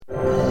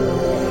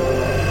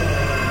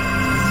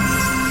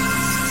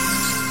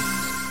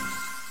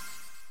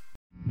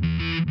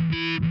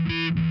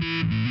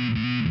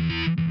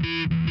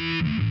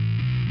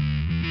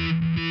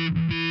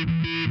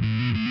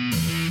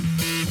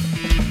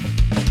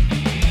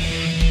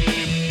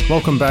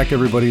Welcome back,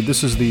 everybody.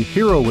 This is the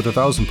Hero with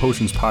 1,000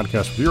 Potions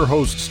podcast with your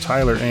hosts,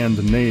 Tyler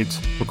and Nate.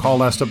 Recall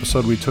last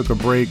episode we took a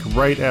break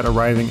right at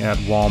arriving at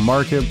Wall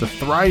Market, the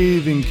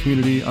thriving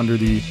community under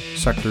the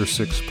Sector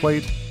 6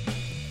 plate.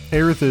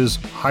 Aerith is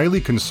highly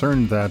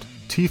concerned that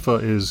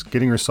Tifa is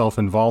getting herself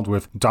involved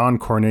with Don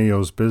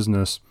Corneo's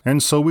business,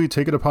 and so we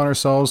take it upon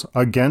ourselves,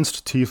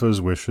 against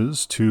Tifa's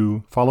wishes,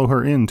 to follow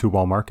her into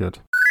Wall Market.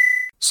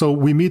 So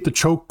we meet the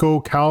Choco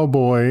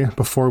Cowboy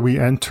before we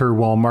enter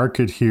Wall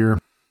Market here.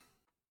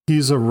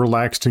 He's a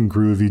relaxed and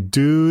groovy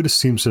dude,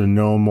 seems to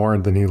know more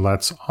than he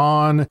lets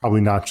on.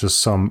 Probably not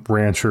just some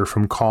rancher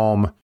from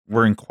Calm.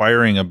 We're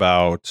inquiring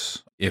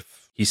about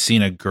if he's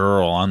seen a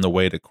girl on the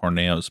way to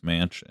Corneo's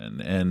mansion.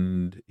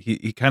 And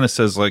he kind of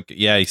says, like,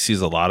 yeah, he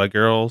sees a lot of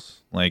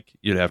girls. Like,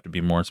 you'd have to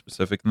be more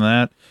specific than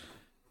that.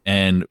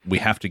 And we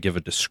have to give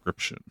a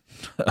description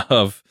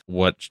of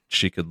what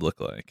she could look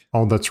like.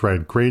 Oh, that's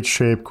right. Great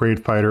shape, great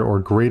fighter, or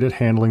great at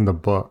handling the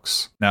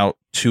books. Now,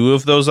 two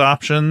of those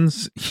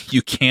options,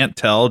 you can't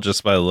tell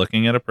just by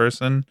looking at a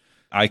person.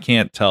 I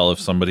can't tell if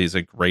somebody's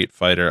a great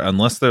fighter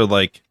unless they're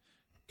like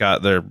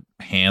got their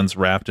hands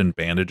wrapped in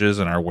bandages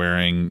and are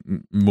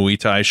wearing Muay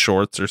Thai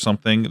shorts or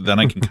something. Then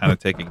I can kind of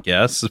take a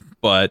guess.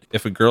 But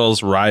if a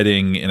girl's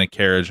riding in a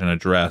carriage in a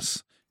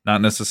dress, not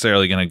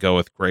necessarily going to go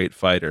with great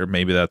fighter.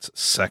 Maybe that's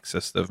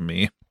sexist of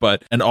me.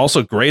 And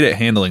also great at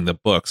handling the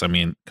books. I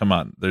mean, come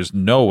on. There's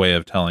no way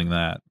of telling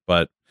that.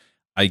 But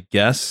I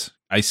guess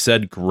I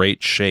said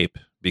great shape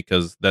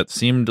because that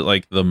seemed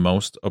like the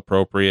most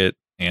appropriate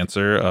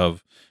answer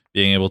of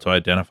being able to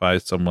identify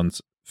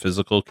someone's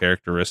physical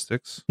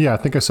characteristics. Yeah, I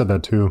think I said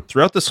that too.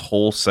 Throughout this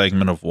whole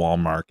segment of Wall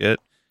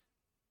Market,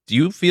 do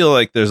you feel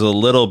like there's a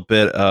little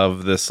bit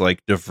of this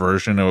like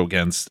diversion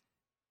against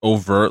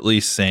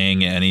overtly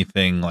saying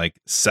anything like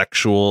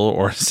sexual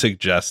or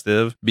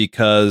suggestive?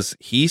 Because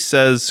he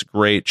says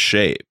great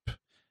shape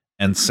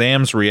and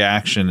Sam's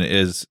reaction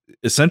is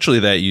essentially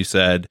that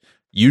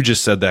you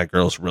just said that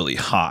girl's really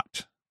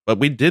hot, but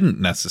we didn't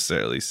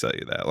necessarily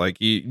say that. Like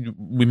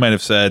we might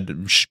have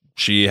said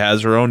she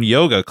has her own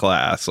yoga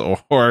class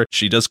or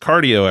she does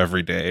cardio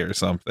every day or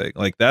something.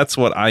 Like that's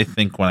what I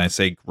think when I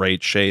say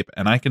great shape,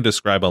 and I can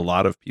describe a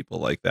lot of people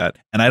like that.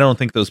 And I don't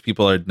think those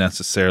people are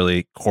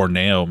necessarily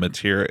Corneo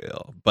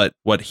material, but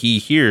what he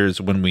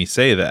hears when we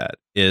say that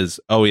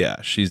is, oh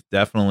yeah, she's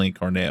definitely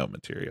Corneo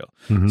material.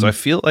 Mm-hmm. So I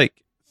feel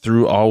like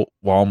through all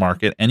Wall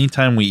Market,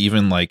 anytime we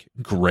even like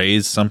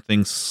graze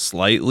something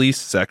slightly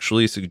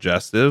sexually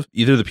suggestive,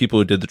 either the people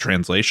who did the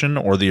translation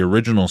or the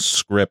original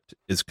script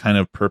is kind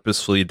of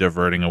purposefully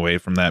diverting away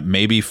from that,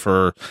 maybe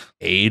for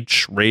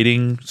age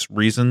ratings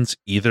reasons,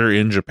 either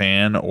in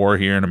Japan or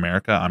here in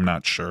America. I'm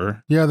not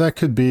sure. Yeah, that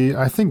could be.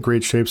 I think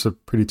great shape's a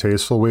pretty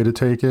tasteful way to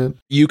take it.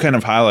 You kind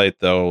of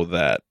highlight, though,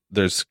 that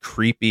there's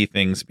creepy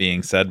things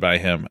being said by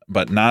him,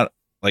 but not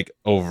like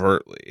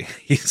overtly.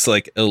 He's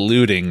like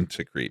alluding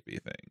to creepy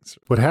things.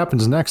 What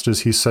happens next is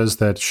he says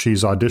that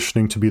she's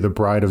auditioning to be the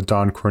bride of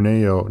Don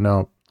Corneo.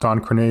 Now,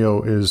 Don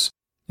Corneo is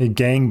a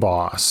gang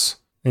boss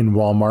in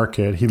Wall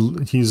Market.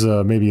 He's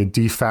maybe a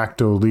de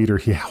facto leader.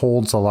 He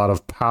holds a lot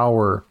of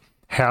power,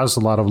 has a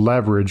lot of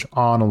leverage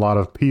on a lot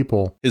of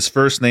people. His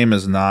first name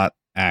is not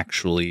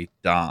actually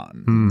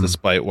Don,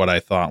 despite what I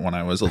thought when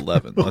I was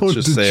 11. Let's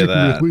just say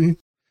that. Really?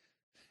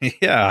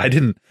 Yeah, I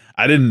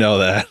didn't know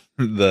that.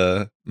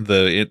 The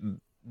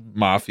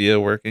mafia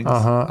workings.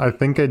 I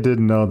think I did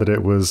know that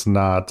it was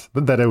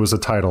a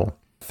title.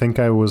 I think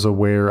I was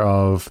aware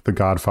of the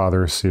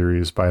Godfather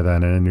series by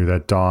then, and I knew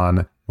that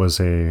Don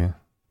was I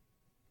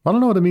don't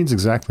know what it means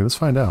exactly. Let's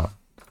find out.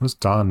 What does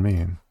Don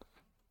mean?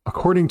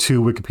 According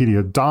to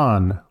Wikipedia,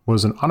 Don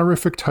was an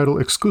honorific title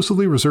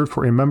exclusively reserved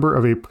for a member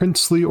of a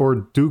princely or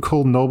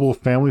ducal noble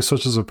family,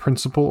 such as a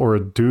principal or a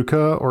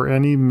duca, or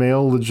any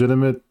male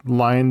legitimate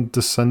line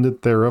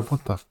descendant thereof.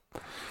 What the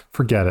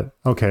forget it.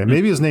 Okay,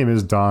 maybe his name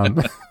is Don.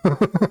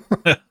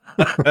 But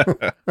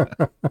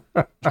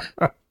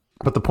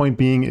the point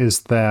being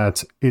is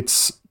that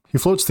he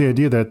floats the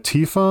idea that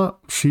Tifa,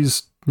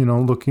 she's,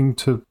 looking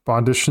to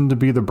audition to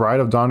be the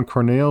bride of Don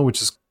Corneo,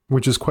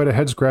 which is quite a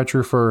head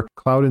scratcher for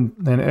Cloud and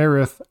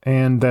Aerith,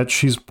 and that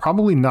she's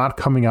probably not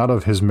coming out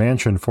of his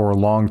mansion for a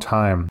long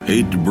time.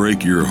 Hate to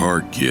break your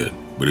heart, kid,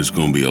 but it's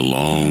going to be a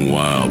long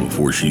while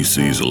before she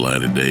sees the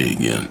light of day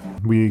again.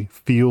 We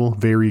feel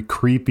very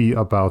creepy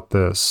about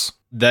this.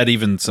 That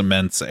even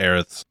cements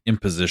Aerith's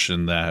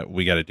imposition that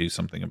we got to do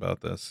something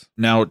about this.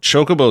 Now,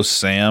 Chocobo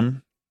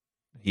Sam,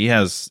 he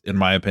has, in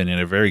my opinion,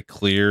 a very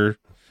clear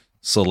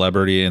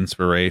celebrity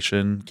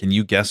inspiration. Can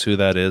you guess who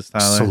that is,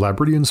 Tyler?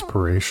 Celebrity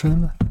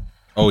inspiration?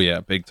 Oh, yeah,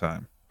 big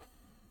time.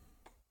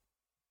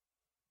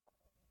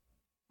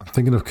 I'm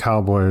thinking of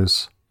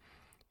cowboys.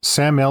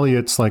 Sam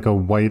Elliott's like a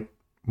white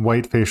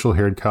facial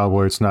haired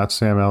cowboy. It's not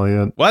Sam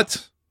Elliott.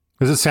 What?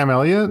 Is it Sam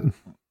Elliott?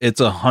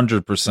 It's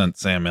 100%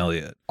 Sam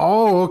Elliott.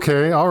 Oh,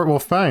 okay. All right. Well,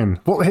 fine.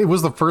 Well, hey, it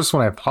was the first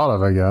one I thought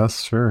of, I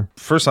guess. Sure.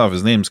 First off,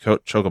 his name's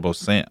Chocobo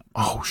Sam.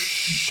 Oh,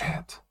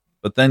 shit.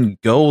 But then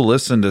go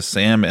listen to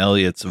Sam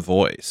Elliott's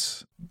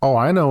voice. Oh,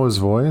 I know his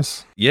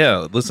voice.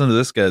 Yeah, listen to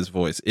this guy's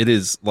voice. It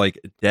is like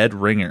dead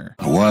ringer.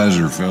 A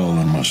wiser fellow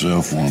than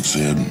myself once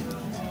said,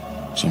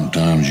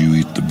 sometimes you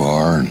eat the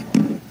bar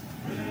and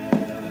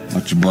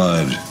much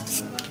obliged.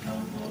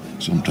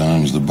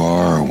 Sometimes the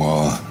bar,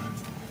 well,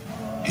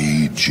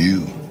 he eats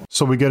you.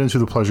 So we get into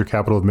the pleasure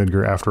capital of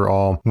Midgar after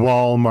all,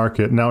 Wall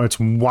Market. Now it's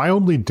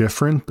wildly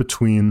different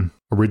between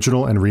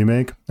original and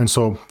remake. And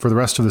so for the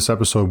rest of this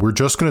episode, we're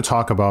just going to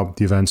talk about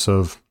the events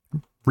of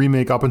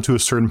remake up into a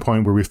certain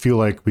point where we feel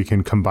like we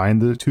can combine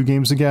the two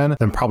games again,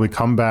 then probably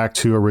come back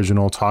to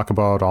original, talk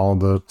about all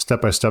the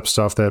step-by-step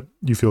stuff that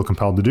you feel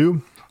compelled to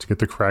do to get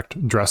the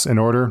correct dress in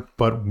order.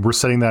 But we're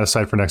setting that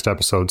aside for next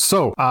episode.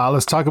 So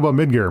let's talk about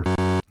Midgar.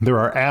 There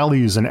are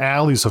alleys and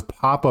alleys of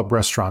pop-up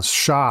restaurants,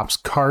 shops,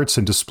 carts,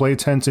 and display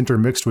tents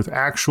intermixed with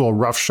actual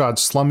roughshod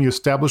slummy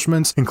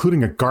establishments,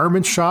 including a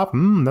garment shop.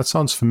 That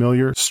sounds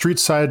familiar.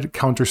 Street-side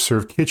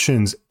counter-serve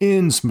kitchens,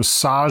 inns,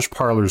 massage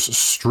parlors,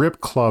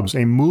 strip clubs,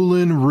 a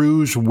Moulin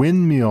Rouge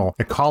windmill,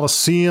 a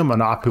coliseum,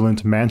 an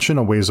opulent mansion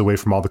a ways away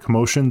from all the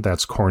commotion.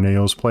 That's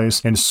Corneo's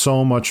place, and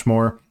so much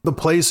more. The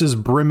place is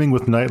brimming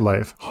with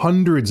nightlife.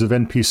 Hundreds of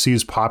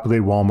NPCs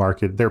populate Wall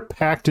Market. They're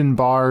packed in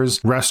bars,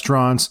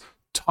 restaurants,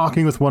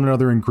 talking with one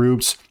another in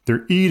groups.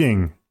 They're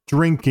eating,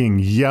 drinking,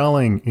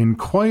 yelling,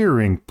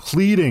 inquiring,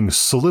 pleading,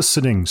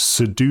 soliciting,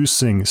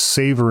 seducing,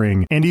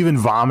 savoring, and even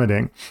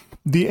vomiting.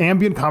 The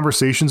ambient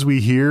conversations we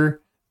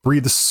hear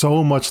breathe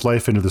so much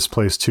life into this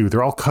place too.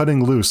 They're all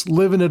cutting loose,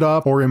 living it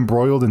up, or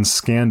embroiled in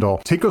scandal.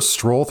 Take a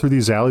stroll through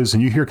these alleys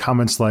and you hear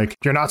comments like,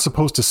 "You're not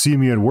supposed to see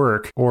me at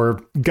work,"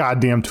 or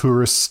 "Goddamn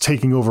tourists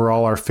taking over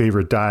all our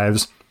favorite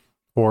dives,"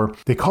 or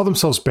 "They call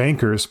themselves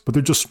bankers, but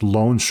they're just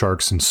loan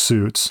sharks in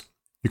suits."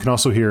 You can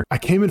also hear, "I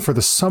came in for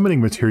the summoning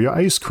materia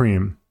ice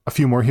cream." A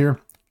few more here.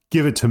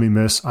 "Give it to me,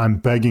 miss. I'm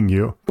begging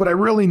you. But I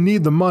really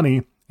need the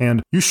money."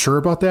 And "You sure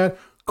about that?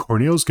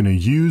 Corneo's going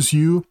to use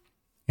you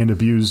and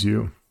abuse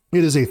you."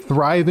 It is a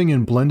thriving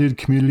and blended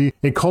community,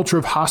 a culture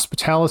of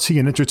hospitality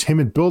and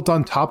entertainment built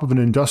on top of an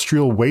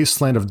industrial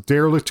wasteland of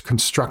derelict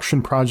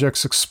construction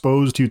projects,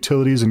 exposed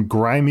utilities, and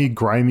grimy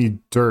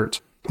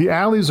dirt. The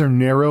alleys are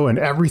narrow and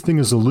everything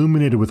is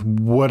illuminated with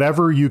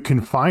whatever you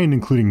can find,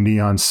 including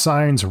neon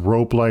signs,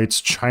 rope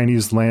lights,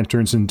 Chinese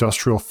lanterns,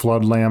 industrial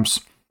flood lamps.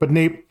 But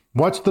Nate,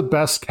 what's the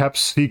best kept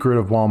secret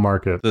of Wall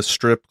Market? The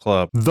strip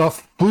club. The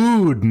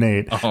food,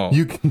 Nate. Oh.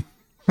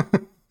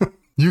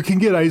 You can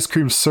get ice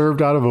cream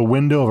served out of a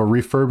window of a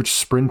refurbished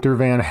Sprinter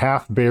van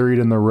half buried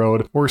in the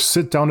road, or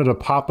sit down at a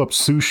pop-up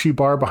sushi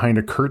bar behind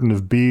a curtain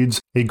of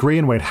beads. A gray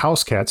and white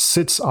house cat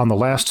sits on the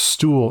last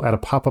stool at a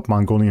pop-up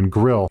Mongolian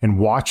grill and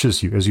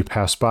watches you as you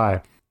pass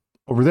by.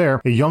 Over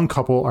there, a young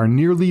couple are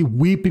nearly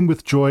weeping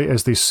with joy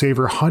as they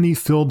savor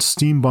honey-filled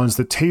steam buns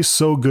that taste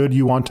so good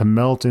you want to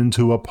melt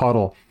into a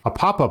puddle. A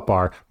pop-up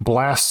bar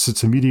blasts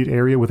its immediate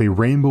area with a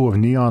rainbow of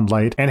neon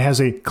light and has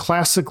a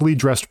classically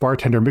dressed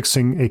bartender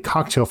mixing a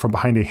cocktail from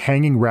behind a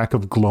hanging rack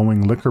of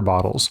glowing liquor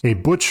bottles. A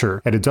butcher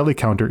at a deli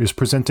counter is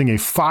presenting a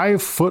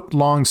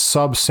 5-foot-long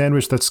sub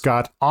sandwich that's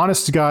got,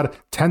 honest to God,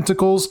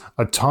 tentacles,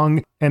 a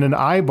tongue, and an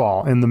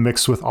eyeball in the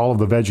mix with all of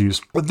the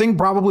veggies. The thing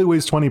probably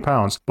weighs 20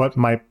 pounds, but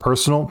my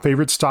personal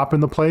favorite stop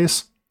in the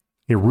place?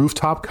 A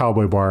rooftop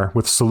cowboy bar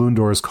with saloon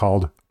doors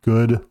called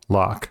Good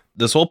Luck.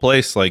 This whole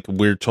place, like,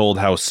 we're told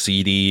how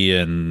seedy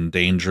and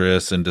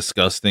dangerous and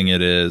disgusting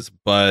it is,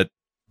 but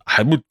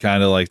I would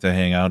kind of like to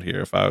hang out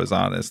here if I was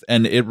honest.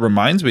 And it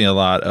reminds me a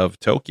lot of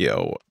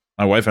Tokyo.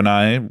 My wife and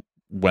I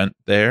went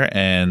there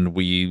and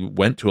we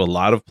went to a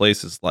lot of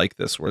places like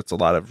this where it's a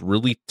lot of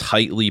really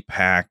tightly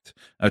packed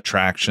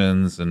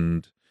attractions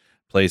and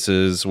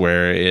places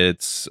where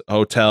it's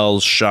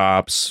hotels,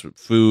 shops,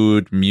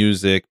 food,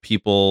 music,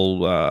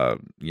 people,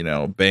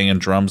 banging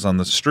drums on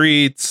the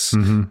streets,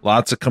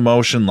 lots of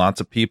commotion,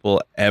 lots of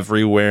people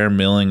everywhere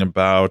milling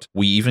about.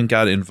 We even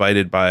got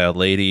invited by a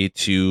lady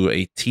to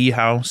a tea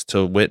house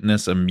to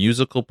witness a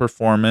musical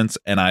performance,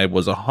 and I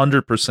was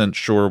 100%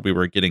 sure we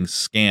were getting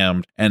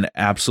scammed, and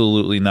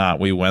absolutely not.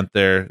 We went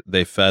there,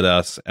 they fed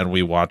us, and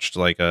we watched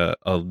like a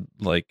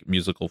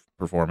musical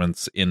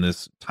performance in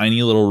this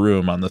tiny little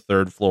room on the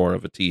 3rd floor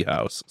of a tea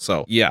house.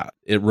 So yeah,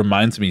 it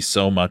reminds me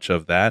so much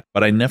of that,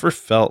 but I never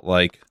felt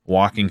like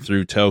walking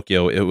through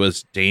Tokyo it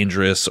was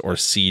dangerous or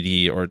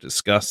seedy or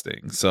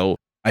disgusting. So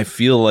I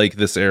feel like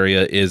this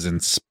area is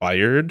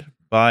inspired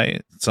by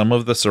some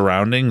of the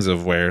surroundings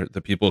of where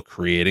the people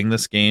creating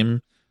this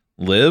game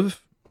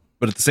live.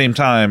 But at the same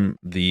time,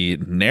 the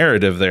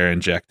narrative they're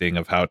injecting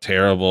of how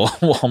terrible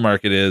Wall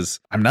Market is,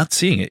 I'm not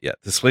seeing it yet.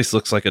 This place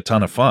looks like a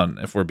ton of fun,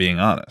 if we're being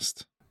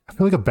honest. I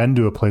feel like I've been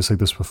to a place like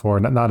this before,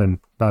 not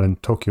in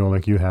Tokyo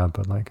like you have,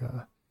 but like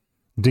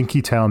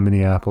Dinkytown,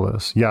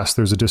 Minneapolis. Yes,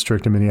 there's a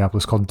district in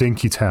Minneapolis called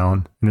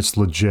Dinkytown, and it's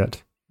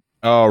legit.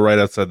 Oh, right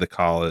outside the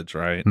college,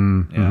 right?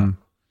 Mm-hmm.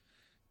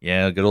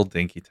 Yeah, good old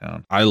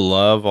Dinkytown. I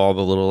love all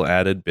the little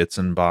added bits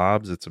and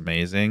bobs. It's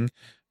amazing.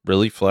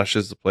 Really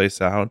fleshes the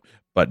place out,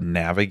 but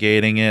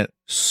navigating it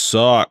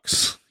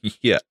sucks.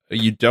 Yeah,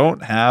 you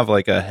don't have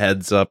like a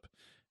heads up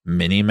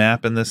mini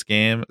map in this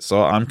game,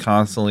 so I'm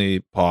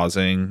constantly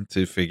pausing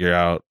to figure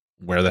out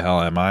where the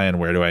hell am I and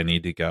where do I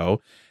need to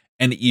go?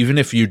 And even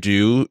if you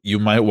do, you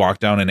might walk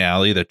down an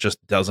alley that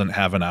just doesn't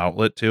have an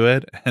outlet to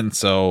it. And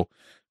so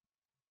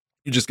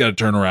you just got to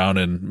turn around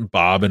and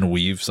bob and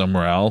weave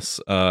somewhere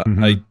else.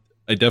 I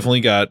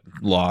definitely got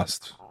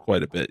lost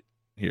quite a bit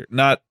here.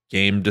 Not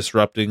game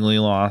disruptingly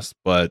lost,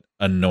 but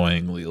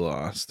annoyingly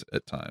lost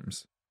at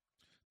times.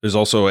 There's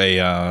also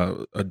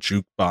a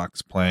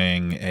jukebox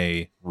playing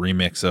a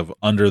remix of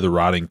Under the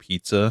Rotting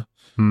Pizza.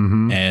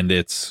 And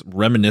it's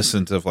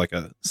reminiscent of like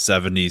a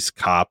 70s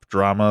cop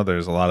drama.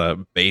 There's a lot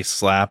of bass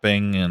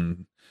slapping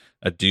and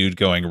a dude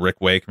going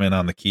Rick Wakeman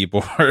on the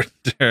keyboard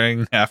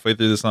during halfway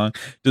through the song,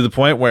 to the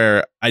point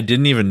where I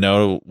didn't even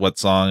know what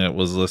song it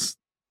was.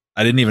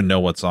 I didn't even know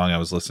what song I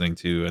was listening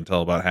to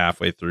until about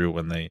halfway through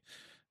when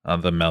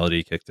the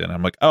melody kicked in.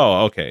 I'm like,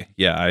 oh, okay,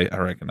 yeah, I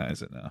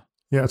recognize it now.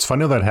 Yeah, it's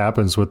funny how that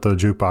happens with the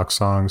jukebox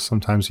songs.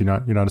 Sometimes you're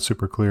not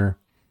super clear.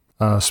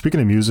 Speaking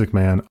of music,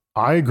 man,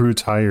 I grew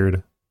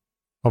tired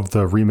of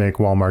the remake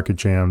Wall Market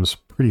jams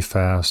pretty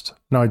fast.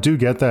 Now, I do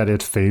get that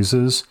it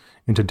phases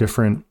into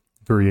different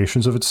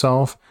variations of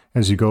itself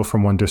as you go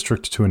from one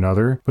district to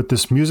another, but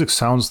this music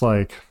sounds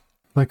like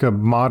a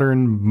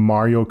modern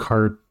Mario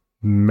Kart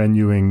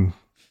menuing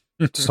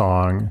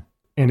song,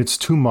 and it's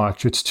too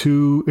much. It's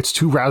too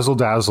razzle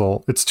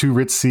dazzle. It's too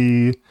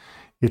ritzy.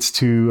 It's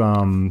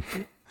too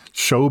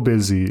show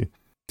busy.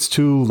 It's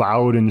too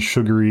loud and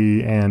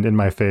sugary and in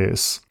my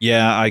face.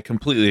 Yeah, I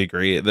completely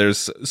agree.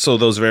 There's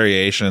those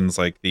variations,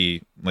 like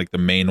the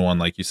main one,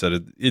 like you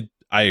said,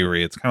 I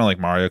agree. It's kind of like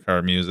Mario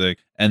Kart music.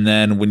 And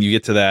then when you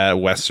get to that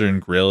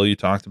Western grill you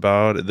talked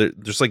about,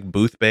 there's like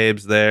booth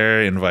babes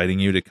there inviting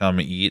you to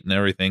come eat and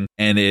everything.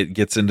 And it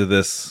gets into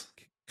this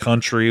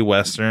country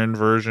Western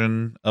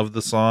version of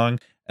the song.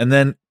 And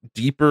then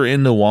deeper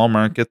into Wall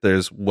Market,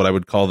 there's what I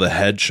would call the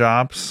head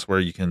shops,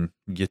 where you can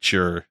get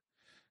your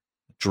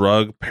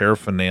drug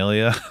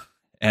paraphernalia.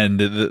 And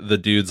the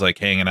dude's like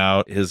hanging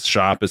out. His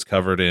shop is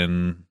covered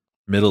in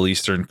Middle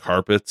Eastern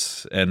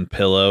carpets and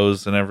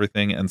pillows and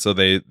everything. And so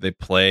they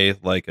play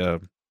like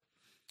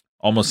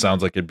almost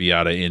sounds like it'd be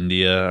out of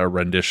India, a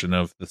rendition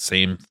of the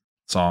same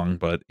song,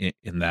 but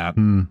in that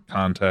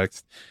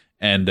context.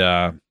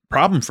 And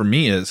problem for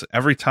me is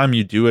every time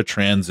you do a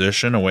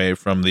transition away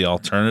from the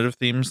alternative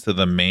themes to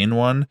the main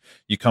one,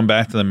 you come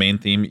back to the main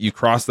theme, you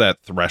cross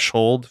that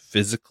threshold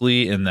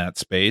physically in that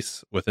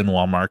space within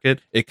Wall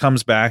Market, it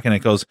comes back and it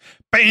goes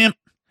bam,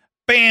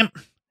 bam,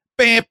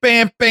 bam,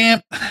 bam,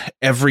 bam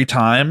every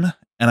time.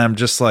 And I'm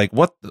just like,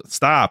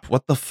 stop,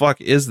 what the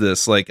fuck is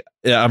this? Like,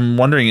 I'm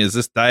wondering, is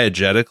this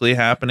diegetically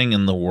happening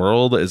in the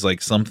world? Is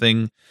like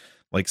something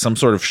like some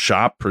sort of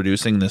shop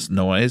producing this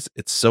noise?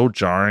 It's so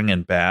jarring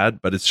and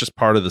bad, but it's just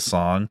part of the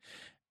song.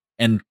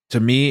 And to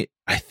me,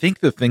 I think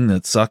the thing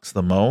that sucks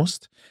the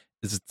most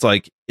is it's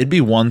like, it'd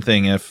be one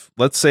thing if,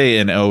 let's say,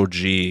 an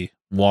OG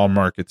Wall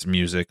Market's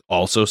music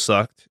also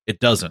sucked. It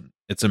doesn't.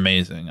 It's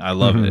amazing. I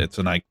love it. It's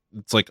like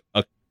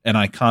an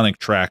iconic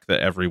track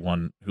that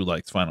everyone who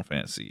likes Final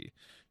Fantasy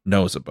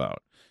knows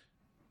about.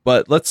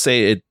 But let's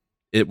say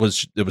it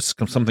was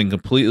something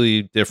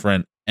completely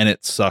different and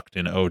it sucked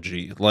in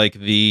OG, like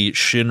the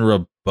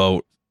Shinra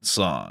boat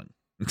song.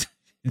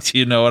 Do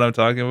you know what I'm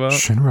talking about?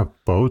 Shinra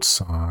boat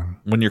song?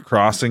 When you're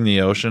crossing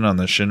the ocean on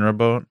the Shinra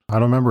boat? I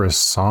don't remember a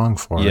song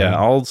for it. Yeah,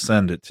 I'll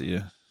send it to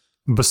you.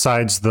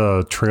 Besides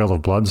the Trail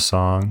of Blood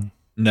song.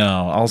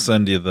 No, I'll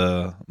send you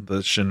the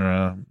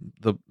Shinra,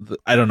 the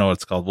I don't know what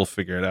it's called. We'll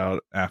figure it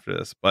out after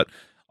this, but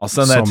I'll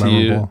send that to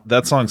you.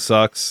 That song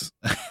sucks.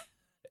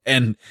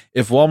 And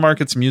if Wall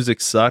Market's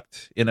music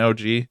sucked in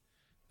OG,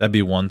 that'd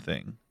be one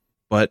thing.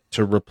 But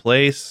to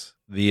replace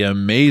the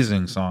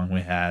amazing song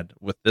we had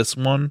with this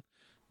one,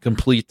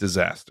 complete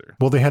disaster.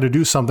 Well, they had to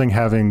do something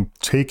having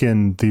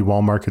taken the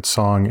Wall Market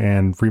song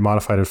and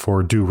remodified it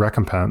for Due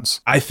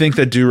Recompense. I think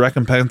that Due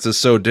Recompense is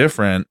so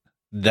different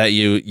that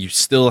you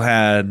still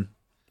had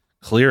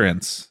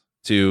clearance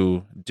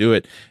to do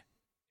it.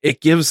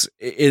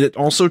 It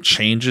also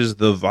changes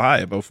the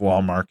vibe of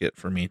Wall Market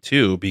for me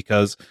too,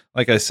 because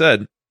like I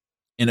said,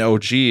 in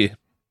OG,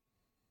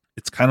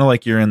 it's kind of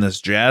like you're in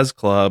this jazz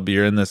club,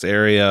 you're in this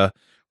area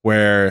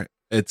where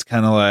it's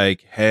kind of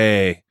like,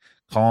 hey,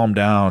 calm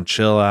down,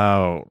 chill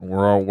out.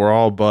 We're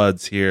all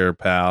buds here,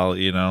 pal.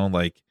 You know,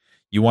 like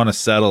you want to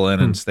settle in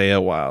and stay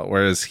a while.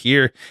 Whereas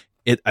here,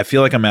 I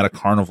feel like I'm at a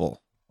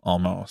carnival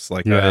almost.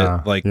 Like,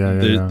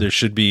 there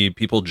should be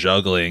people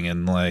juggling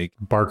and like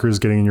barkers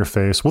getting in your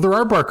face. Well, there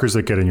are barkers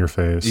that get in your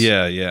face.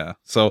 Yeah.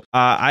 So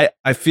I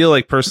feel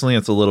like personally,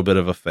 it's a little bit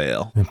of a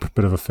fail. A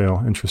bit of a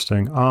fail.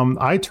 Interesting.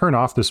 I turn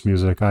off this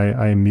music.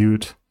 I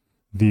mute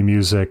the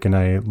music and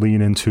I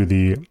lean into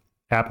the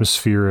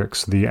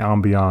atmospherics, the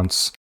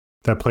ambiance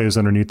that plays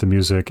underneath the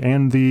music,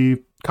 and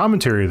the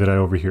commentary that I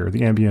overhear,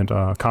 the ambient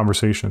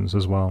conversations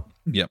as well.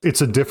 Yep.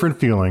 It's a different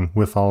feeling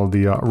with all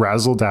the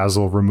razzle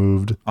dazzle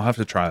removed. I'll have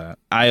to try that.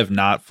 I have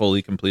not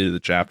fully completed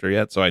the chapter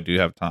yet, so I do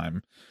have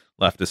time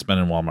left to spend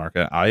in Wall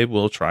Market. I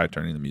will try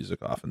turning the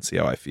music off and see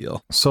how I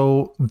feel.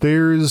 So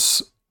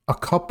there's a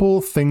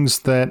couple things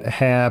that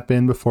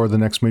happen before the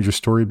next major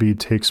story beat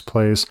takes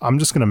place. I'm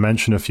just going to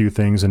mention a few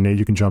things, and Nate,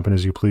 you can jump in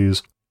as you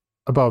please,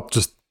 about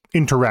just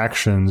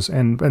interactions.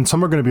 And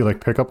some are going to be like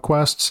pickup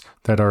quests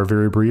that are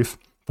very brief.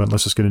 But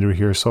let's just get into it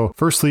here. So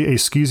firstly, a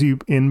skeezy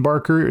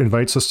innbarker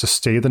invites us to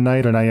stay the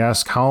night, and I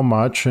ask how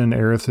much, and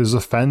Aerith is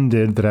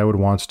offended that I would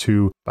want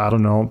to, I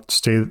don't know,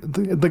 stay.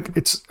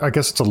 I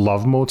guess it's a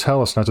love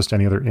motel. It's not just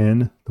any other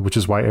inn, which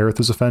is why Aerith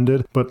is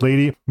offended. But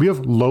lady, we have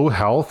low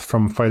health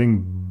from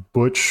fighting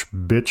Butch,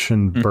 Bitch,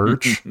 and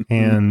Birch,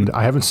 and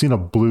I haven't seen a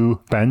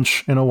blue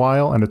bench in a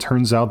while, and it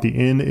turns out the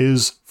inn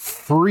is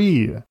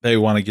free. They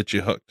want to get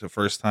you hooked a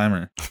first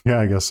timer. Yeah,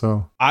 I guess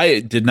so. I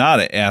did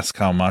not ask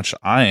how much.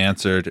 I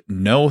answered,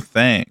 no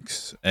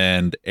thanks.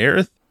 And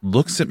Aerith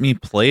looks at me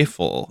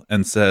playful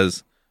and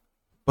says,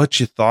 but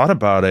you thought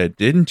about it,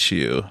 didn't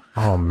you?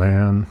 Oh,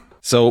 man.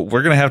 So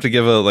we're going to have to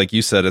give like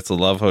you said, it's a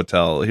love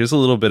hotel. Here's a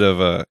little bit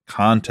of a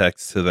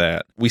context to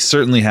that. We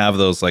certainly have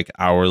those like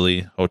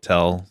hourly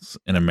hotels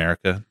in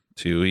America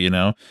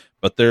too,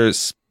 but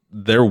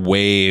they're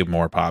way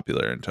more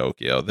popular in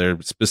Tokyo.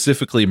 They're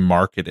specifically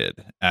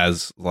marketed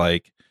as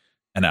like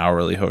an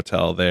hourly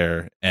hotel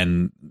there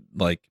and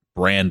like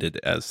branded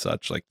as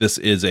such. Like this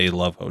is a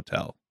love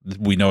hotel.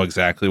 We know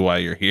exactly why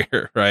you're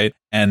here, right?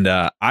 And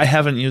I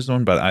haven't used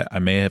one, but I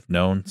may have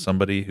known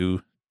somebody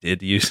who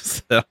did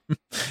use them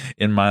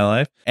in my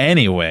life.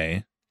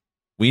 Anyway,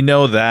 we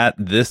know that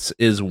this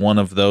is one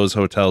of those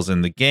hotels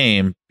in the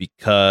game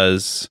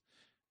because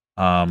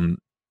when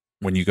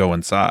you go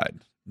inside,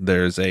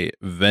 there's a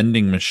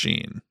vending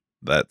machine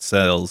that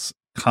sells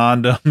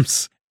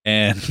condoms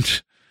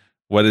and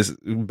what is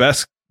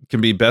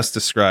can be best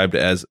described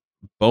as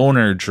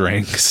boner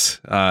drinks.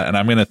 And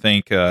I'm going to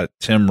thank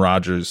Tim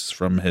Rogers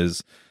from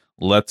his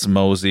Let's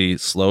Mosey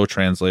slow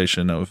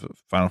translation of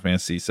Final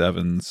Fantasy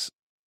VII's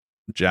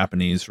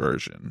Japanese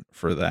version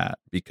for that,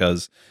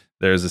 because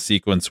there's a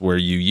sequence where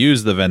you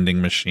use the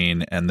vending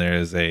machine and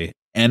there's a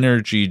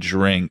energy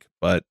drink,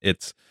 but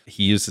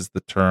he uses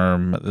the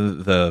term,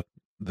 the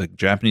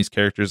Japanese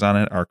characters on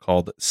it are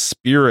called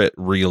spirit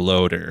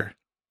reloader.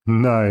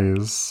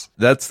 Nice.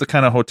 That's the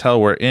kind of hotel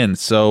we're in.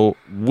 So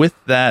with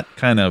that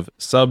kind of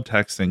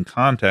subtext and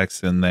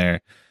context in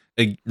there,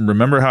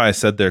 remember how I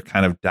said they're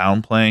kind of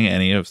downplaying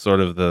any of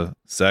sort of the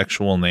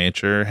sexual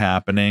nature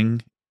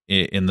happening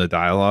in the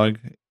dialogue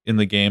in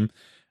the game?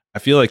 I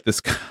feel like this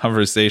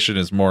conversation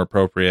is more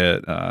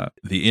appropriate.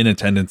 The inn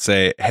attendants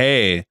say,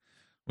 hey,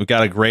 we've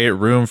got a great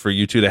room for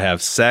you two to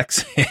have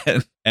sex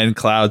in. And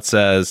Cloud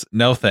says,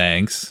 no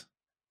thanks.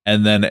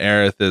 And then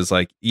Aerith is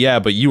like, yeah,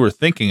 but you were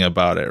thinking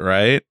about it,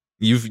 right?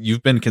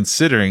 You've been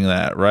considering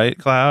that, right,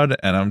 Cloud?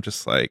 And I'm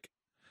just like,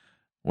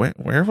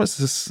 where was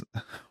this?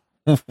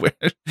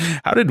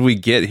 How did we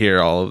get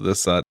here all of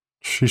this?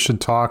 She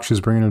should talk. She's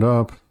bringing it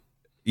up.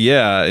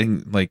 Yeah.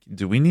 And like,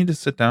 do we need to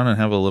sit down and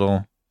have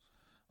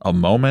a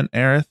moment,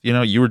 Aerith?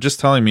 You were just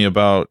telling me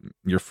about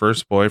your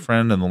first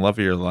boyfriend and the love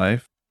of your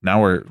life.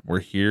 Now we're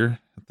here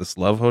at this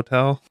love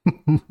hotel.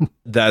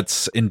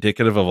 That's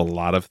indicative of a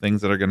lot of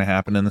things that are going to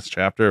happen in this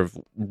chapter.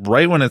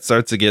 Right when it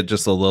starts to get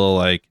just a little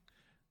like,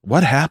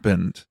 what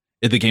happened?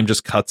 The game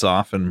just cuts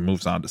off and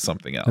moves on to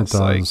something else. It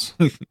does.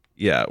 Like,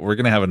 yeah, we're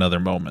going to have another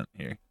moment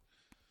here.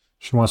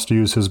 She wants to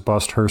use his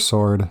bust her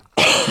sword.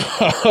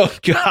 Oh,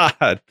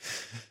 God.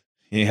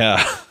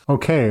 Yeah.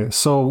 Okay,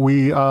 so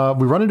we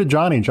run into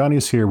Johnny.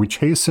 Johnny's here. We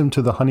chase him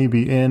to the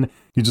Honeybee Inn.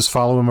 You just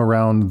follow him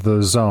around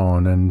the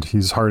zone, and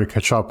he's hard to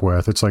catch up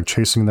with. It's like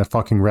chasing that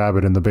fucking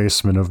rabbit in the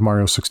basement of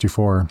Mario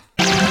 64.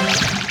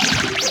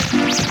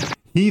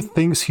 He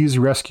thinks he's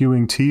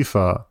rescuing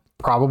Tifa.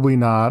 Probably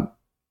not,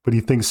 but he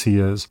thinks he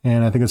is.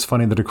 And I think it's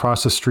funny that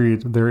across the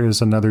street, there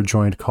is another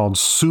joint called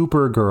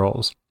Super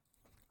Girls.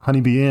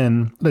 Honeybee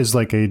Inn is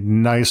like a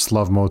nice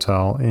love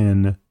motel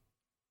in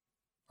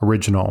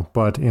original,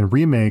 but in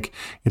Remake,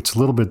 it's a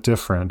little bit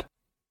different.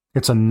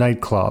 It's a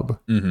nightclub.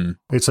 Mm-hmm.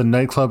 It's a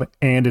nightclub,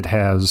 and it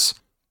has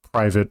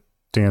private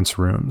dance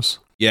rooms.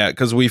 Yeah,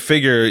 because we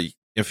figure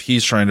if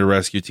he's trying to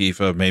rescue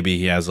Tifa, maybe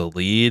he has a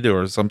lead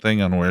or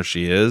something on where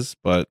she is,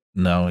 but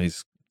no,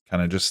 he's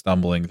kind of just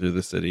stumbling through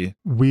the city.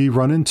 We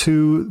run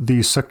into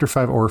the Sector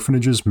 5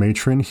 Orphanage's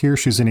matron here.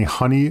 She's in a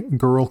honey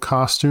girl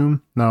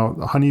costume. Now,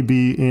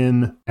 Honeybee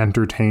Inn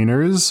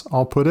entertainers,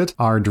 I'll put it,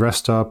 are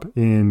dressed up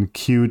in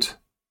cute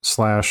 /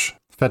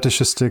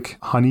 fetishistic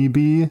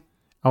honeybee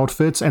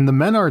outfits, and the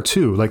men are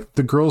too. Like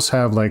the girls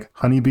have like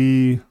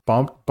honeybee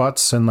bump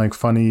butts and like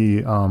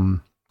funny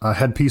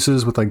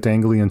headpieces with like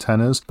dangly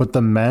antennas, but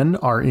the men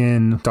are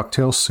in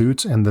ducktail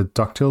suits, and the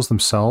ducktails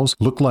themselves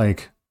look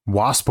like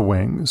wasp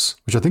wings,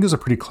 which I think is a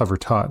pretty clever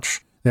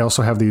touch. They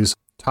also have these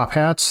top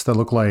hats that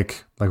look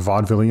like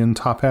vaudevillian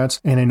top hats,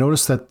 and I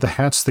noticed that the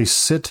hats, they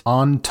sit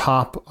on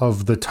top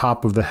of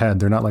the head.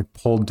 They're not like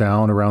pulled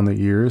down around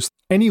the ears.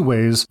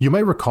 Anyways, you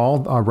might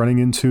recall running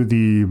into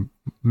the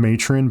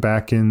matron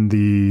back in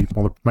the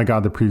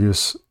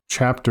previous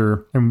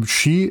chapter, and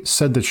she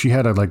said that she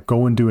had to like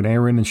go and do an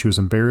errand and she was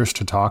embarrassed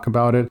to talk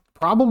about it.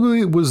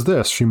 Probably it was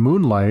this. She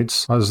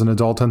moonlights as an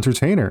adult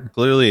entertainer.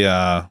 Clearly,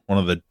 one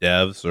of the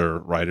devs or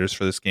writers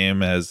for this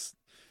game has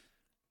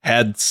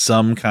had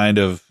some kind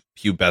of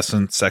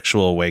pubescent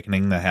sexual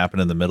awakening that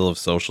happened in the middle of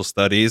social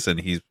studies, and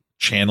he's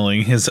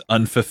channeling his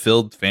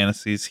unfulfilled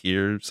fantasies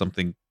here,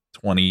 something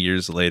 20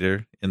 years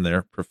later in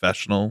their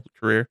professional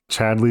career.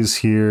 Chadley's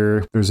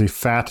here. There's a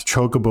fat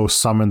chocobo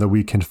summon that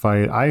we can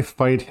fight. I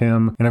fight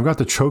him, and I've got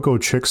the Choco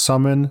Chick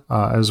summon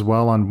as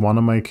well on one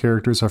of my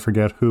characters. I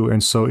forget who.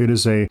 And so it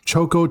is a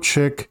Choco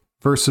Chick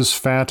versus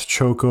Fat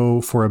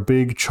Choco for a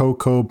big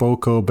Choco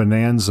Boko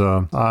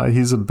Bonanza.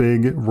 He's a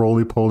big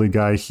roly-poly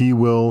guy. He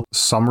will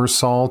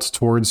somersault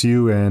towards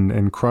you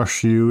and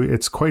crush you.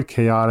 It's quite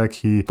chaotic.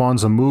 He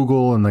spawns a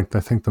Moogle, and like I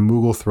think the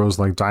Moogle throws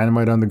like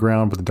dynamite on the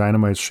ground, but the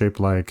dynamite's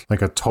shaped like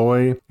a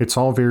toy. It's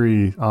all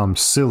very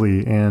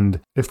silly, and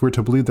if we're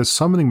to believe that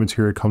summoning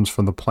materia comes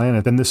from the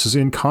planet, then this is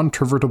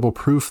incontrovertible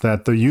proof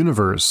that the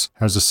universe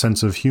has a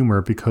sense of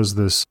humor, because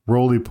this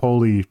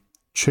roly-poly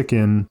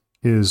chicken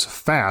is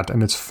fat,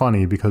 and it's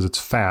funny because it's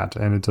fat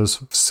and it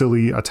does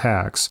silly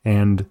attacks.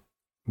 And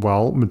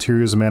well,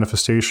 materia is a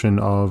manifestation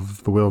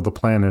of the will of the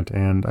planet,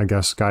 and I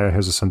guess Gaia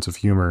has a sense of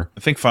humor. I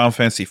think Final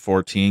Fantasy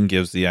XIV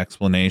gives the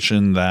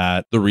explanation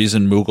that the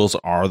reason Moogles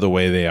are the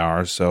way they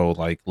are, so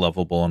like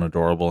lovable and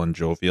adorable and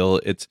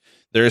jovial,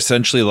 they're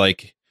essentially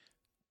like,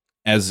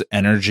 as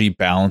energy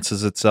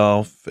balances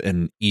itself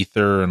and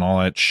ether and all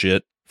that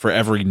shit, for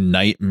every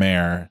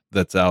nightmare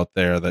that's out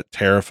there that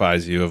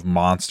terrifies you of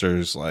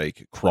monsters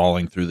like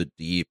crawling through the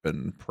deep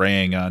and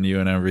preying on you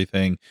and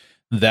everything,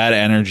 that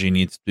energy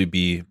needs to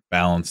be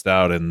balanced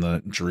out in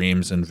the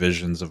dreams and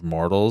visions of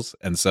mortals.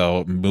 And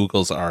so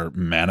Moogles are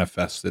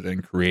manifested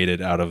and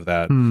created out of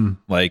that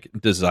like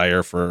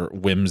desire for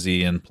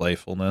whimsy and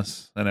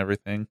playfulness and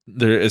everything.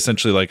 They're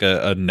essentially like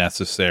a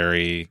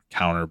necessary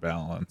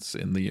counterbalance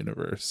in the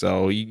universe.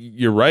 So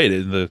you're right.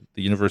 The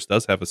universe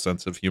does have a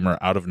sense of humor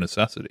out of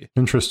necessity.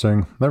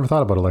 Interesting. Never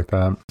thought about it like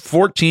that.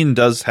 14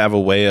 does have a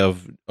way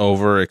of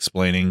over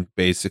explaining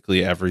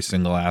basically every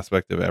single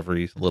aspect of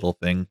every little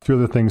thing. A few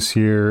other things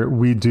here.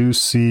 We do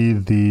see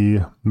the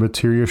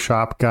materia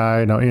shop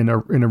guy. Now in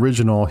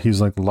original,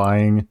 he's like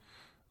lying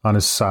on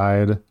his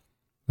side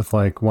with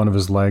like one of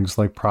his legs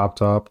like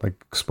propped up,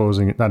 like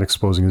not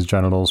exposing his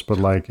genitals, but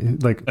like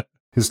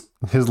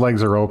his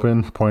legs are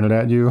open, pointed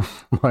at you,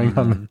 lying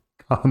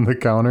on the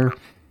counter.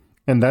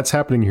 And that's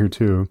happening here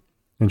too.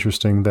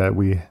 Interesting that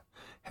we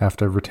have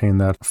to retain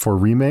that for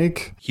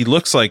Remake. He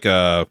looks like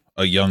a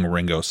young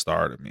Ringo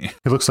Starr to me.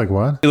 He looks like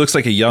what? He looks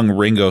like a young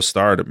Ringo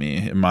Starr to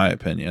me, in my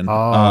opinion.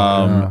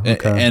 Yeah,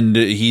 okay. And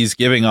he's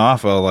giving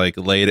off a like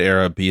late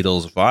era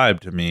Beatles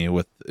vibe to me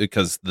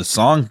because the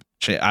song,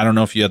 I don't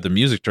know if you had the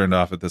music turned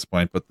off at this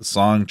point, but the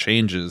song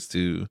changes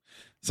to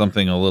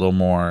something a little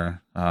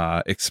more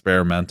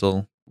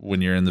experimental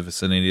when you're in the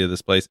vicinity of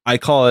this place. I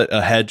call it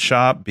a head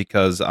shop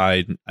because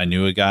I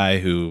knew a guy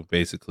who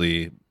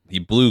basically, he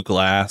blew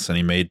glass and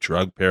he made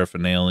drug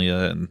paraphernalia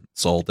and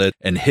sold it.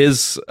 And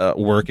his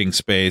working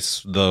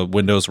space, the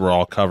windows were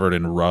all covered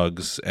in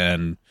rugs,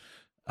 and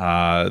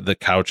the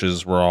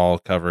couches were all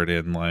covered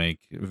in like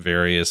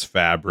various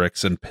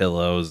fabrics and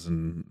pillows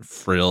and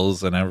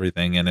frills and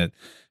everything. And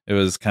it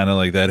was kind of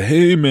like that,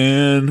 hey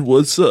man,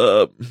 what's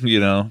up?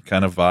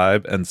 Kind of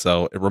vibe. And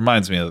so it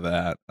reminds me of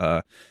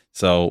that.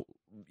 So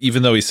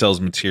even though he sells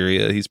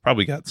materia, he's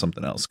probably got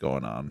something else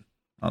going on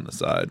the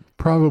side.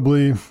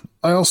 Probably.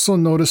 I also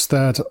noticed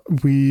that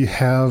we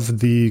have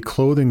the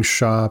clothing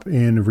shop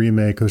in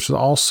Remake, which is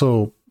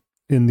also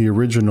in the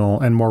original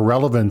and more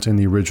relevant in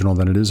the original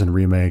than it is in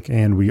Remake.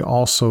 And we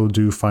also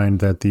do find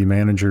that the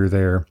manager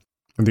there,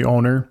 the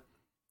owner,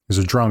 is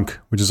a drunk,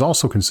 which is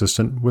also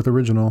consistent with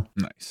original.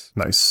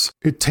 Nice.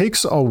 It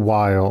takes a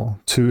while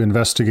to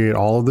investigate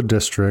all of the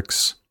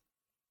districts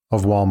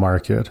of Wall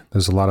Market.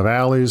 There's a lot of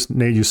alleys.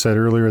 Nate, you said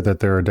earlier that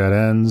there are dead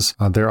ends.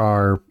 There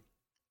are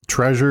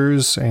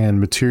treasures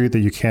and materia that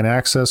you can't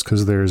access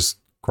because there's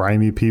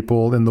grimy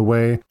people in the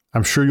way.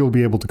 I'm sure you'll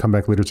be able to come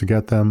back later to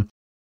get them.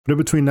 But in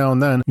between now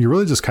and then, you're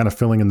really just kind of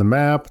filling in the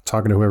map,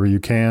 talking to whoever you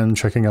can,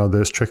 checking out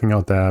this, checking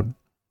out that.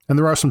 And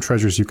there are some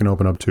treasures you can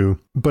open up too.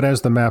 But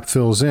as the map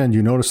fills in,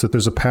 you notice that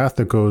there's a path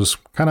that goes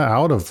kind of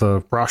out of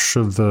the rush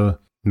of the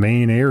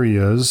main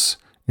areas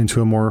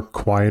into a more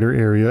quieter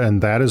area,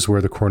 and that is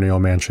where the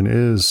Corneo Mansion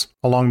is.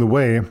 Along the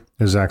way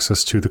is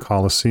access to the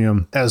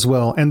Colosseum as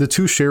well, and the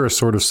two share a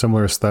sort of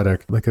similar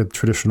aesthetic, like a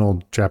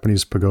traditional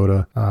Japanese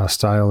pagoda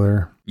style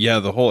there. Yeah,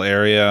 the whole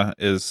area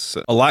is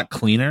a lot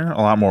cleaner,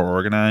 a lot more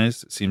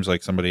organized. It seems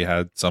like somebody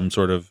had some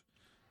sort of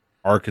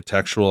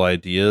architectural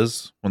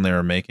ideas when they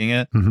were making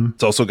it.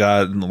 It's also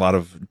got a lot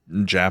of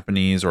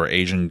Japanese or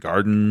Asian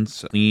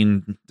gardens,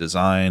 clean,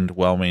 designed,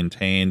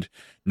 well-maintained.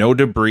 No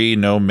debris,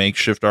 no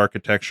makeshift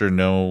architecture,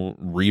 no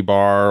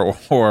rebar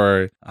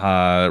or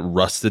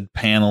rusted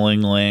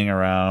paneling laying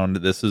around.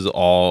 This is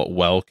all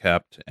well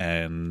kept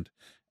and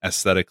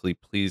aesthetically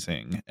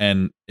pleasing.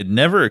 And it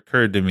never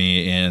occurred to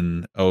me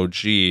in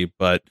OG,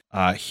 but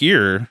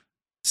here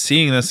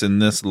seeing this in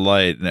this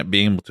light and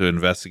being able to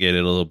investigate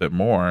it a little bit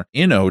more,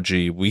 in OG,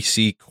 we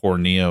see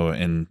Corneo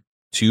in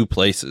two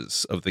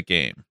places of the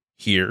game.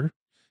 Here,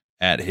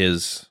 at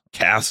his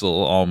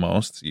castle,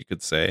 almost, you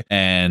could say,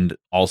 and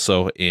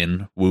also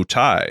in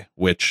Wutai,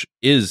 which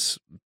is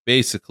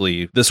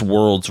basically this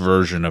world's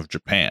version of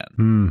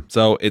Japan.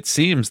 So it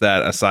seems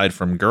that aside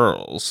from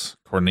girls,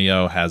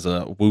 Corneo has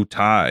a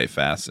Wutai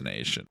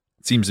fascination.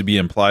 It seems to be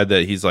implied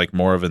that he's like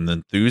more of an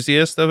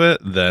enthusiast of it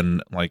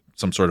than like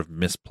some sort of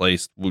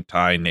misplaced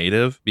Wutai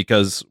native,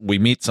 because we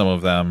meet some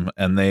of them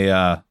and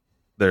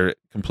they're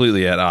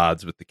completely at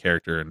odds with the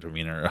character and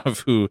demeanor of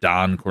who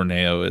Don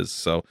Corneo is.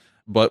 So,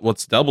 but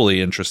what's doubly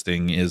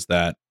interesting is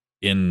that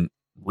in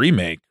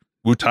Remake,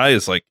 Wutai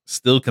is like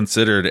still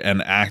considered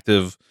an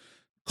active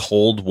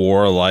Cold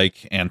War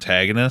like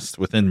antagonist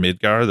within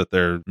Midgar that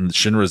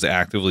Shinra's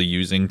actively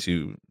using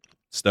to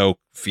stoke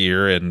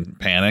fear and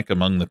panic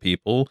among the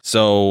people.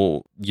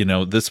 So,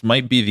 this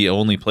might be the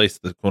only place,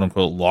 the quote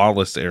unquote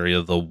lawless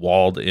area, the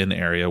walled in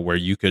area, where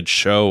you could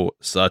show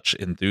such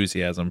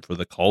enthusiasm for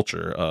the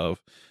culture of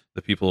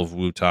the people of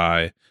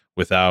Wutai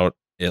without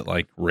it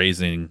like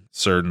raising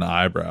certain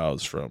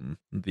eyebrows from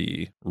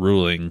the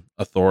ruling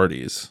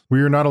authorities.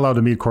 We are not allowed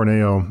to meet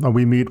Corneo.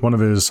 We meet one of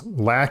his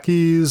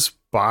lackeys,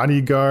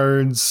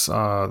 bodyguards,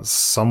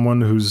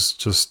 someone who's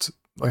just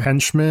a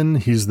henchman.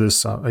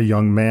 He's a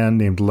young man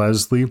named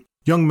Leslie.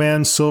 Young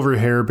man, silver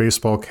hair,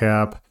 baseball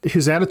cap.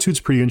 His attitude's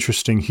pretty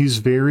interesting. He's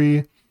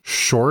very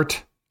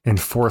short and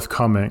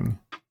forthcoming.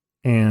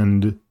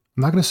 And I'm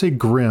not going to say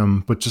grim,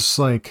 but just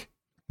like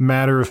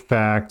matter of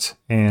fact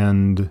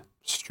and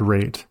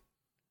straight.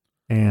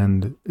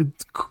 And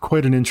it's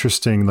quite an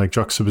interesting like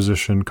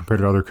juxtaposition compared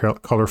to other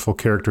colorful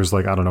characters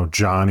like, I don't know,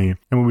 Johnny.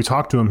 And when we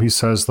talk to him, he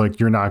says like,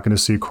 you're not going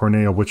to see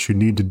Corneo. What you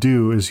need to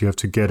do is you have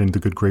to get into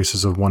good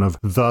graces of one of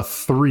the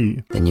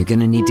three. Then you're going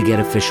to need to get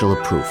official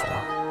approval.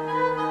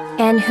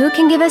 And who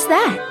can give us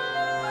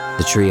that?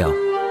 The trio.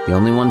 The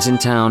only ones in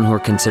town who are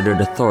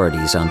considered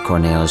authorities on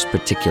Corneo's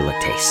particular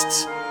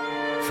tastes.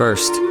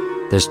 First,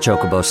 there's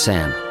Chocobo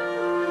Sam.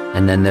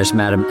 And then there's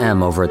Madame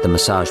M over at the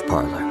massage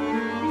parlor.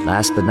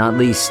 Last but not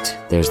least,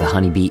 there's the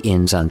Honeybee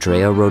Inn's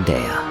Andrea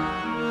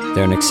Rodea.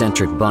 They're an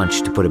eccentric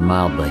bunch, to put it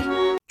mildly.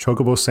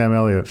 Chocobo Sam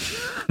Elliott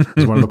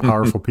is one of the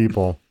powerful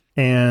people.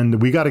 And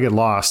we got to get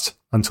lost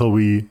until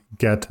we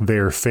get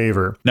their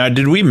favor. Now,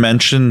 did we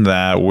mention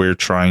that we're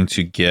trying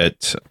to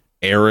get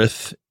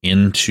Aerith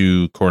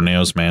into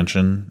Corneo's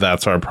mansion?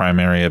 That's our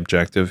primary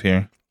objective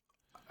here.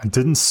 I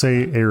didn't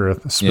say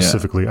Aerith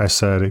specifically. Yeah. I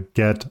said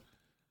get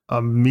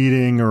a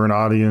meeting or an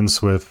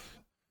audience with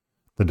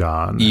the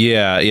Don.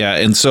 Yeah.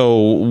 And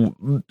so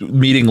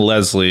meeting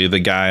Leslie, the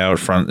guy out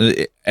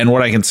front, and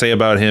what I can say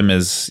about him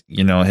is,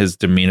 his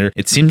demeanor,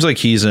 it seems like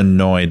he's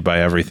annoyed by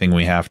everything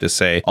we have to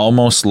say,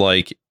 almost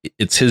like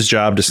it's his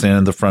job to stand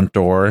at the front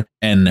door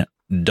and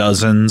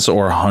dozens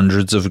or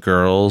hundreds of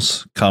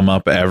girls come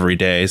up every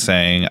day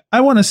saying,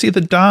 I want to see the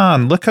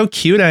Don. Look how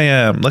cute I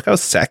am. Look how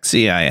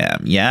sexy I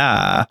am.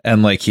 Yeah.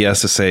 And like he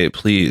has to say,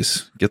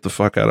 please get the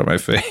fuck out of my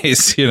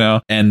face,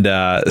 And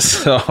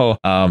so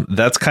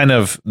that's kind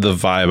of the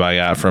vibe I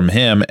got from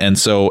him. And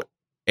so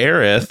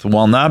Aerith,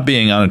 while not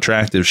being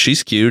unattractive,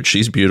 she's cute.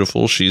 She's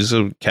beautiful. She's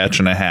a catch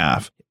and a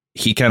half.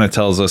 He kind of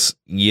tells us,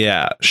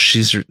 yeah,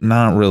 she's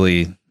not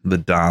really the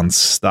Don's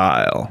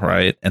style,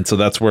 right? And so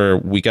that's where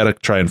we got to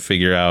try and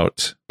figure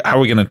out how are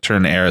we going to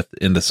turn Aerith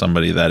into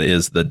somebody that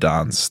is the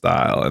Don's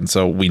style. And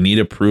so we need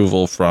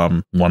approval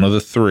from one of the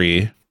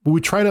three.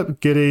 We try to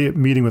get a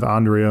meeting with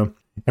Andrea,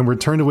 and we're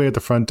turned away at the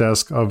front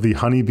desk of the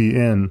Honeybee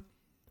Inn.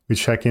 We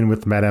check in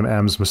with Madame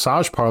M's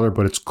massage parlor,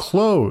 but it's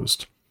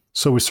closed.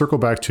 So we circle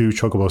back to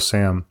Chocobo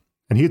Sam,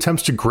 and he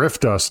attempts to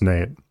grift us,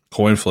 Nate.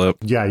 Coin flip.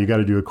 Yeah, you got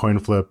to do a coin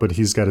flip, but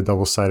he's got a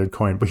double-sided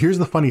coin. But here's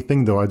the funny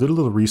thing, though. I did a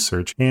little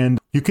research, and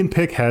you can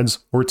pick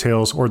heads or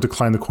tails or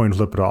decline the coin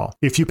flip at all.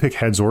 If you pick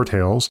heads or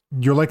tails,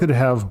 you're likely to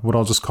have what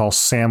I'll just call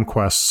Sam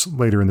quests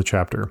later in the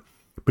chapter.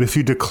 But if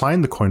you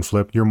decline the coin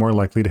flip, you're more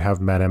likely to have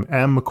Madame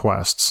M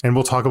quests. And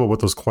we'll talk about what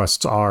those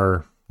quests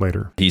are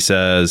later. He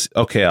says,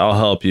 okay, I'll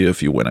help you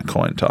if you win a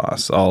coin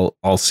toss.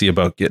 I'll see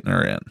about getting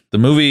her in. The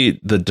movie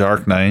The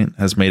Dark Knight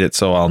has made it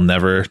so I'll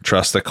never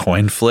trust a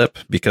coin flip,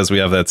 because we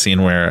have that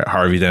scene where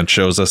Harvey Dent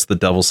shows us the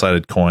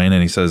double-sided coin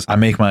and he says, I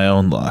make my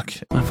own luck.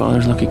 My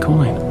father's lucky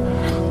coin.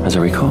 As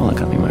I recall, it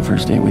got me my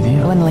first date with you.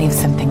 I wouldn't leave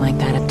something like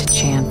that up to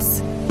chance.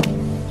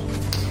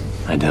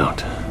 I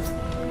don't.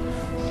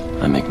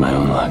 I make my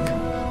own luck.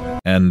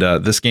 And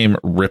this game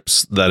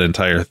rips that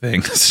entire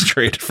thing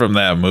straight from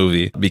that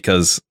movie,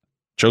 because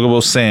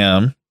Chocobo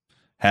Sam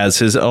has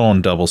his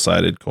own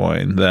double-sided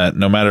coin that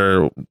no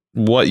matter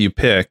what you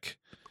pick,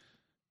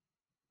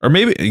 or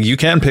maybe you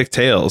can pick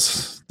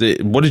tails.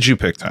 What did you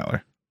pick,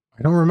 Tyler?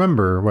 I don't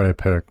remember what I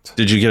picked.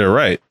 Did you get it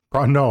right?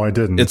 No, I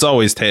didn't. It's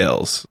always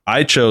tails.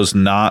 I chose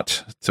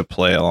not to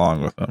play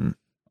along with him.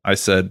 I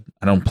said,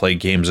 I don't play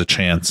games of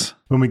chance.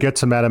 When we get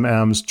to Madame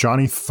M's,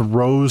 Johnny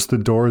throws the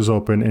doors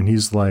open and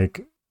he's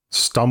like,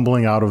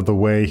 stumbling out of the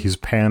way. He's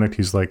panicked.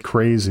 He's like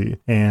crazy.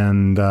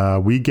 And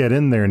we get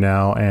in there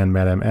now, and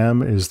Madame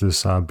M is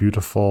this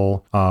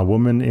beautiful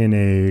woman in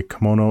a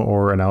kimono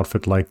or an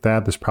outfit like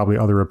that. There's probably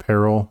other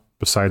apparel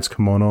besides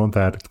kimono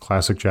that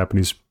classic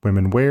Japanese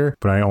women wear,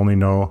 but I only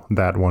know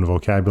that one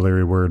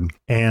vocabulary word.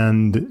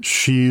 And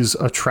she's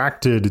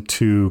attracted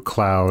to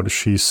Cloud.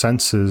 She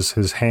senses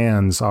his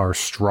hands are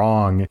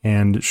strong,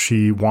 and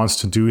she wants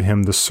to do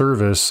him the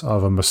service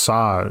of a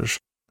massage.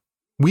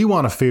 We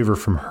want a favor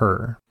from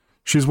her.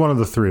 She's one of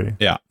the three.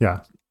 Yeah.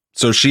 Yeah.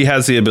 So she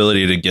has the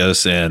ability to get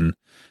us in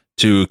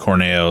to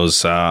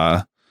Corneo's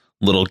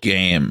little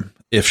game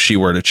if she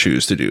were to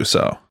choose to do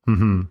so.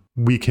 Mm-hmm.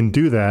 We can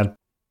do that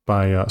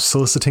by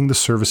soliciting the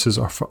services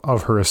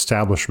of her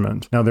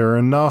establishment. Now, there are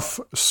enough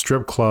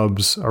strip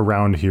clubs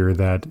around here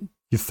that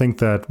you think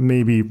that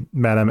maybe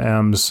Madame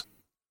M's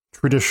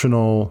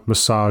traditional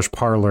massage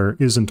parlor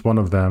isn't one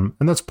of them,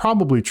 and that's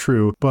probably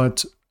true,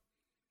 but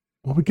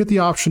well, we get the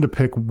option to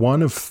pick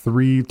one of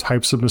 3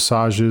 types of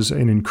massages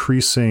in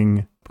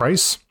increasing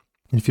price.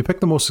 And if you pick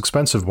the most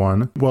expensive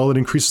one, well, it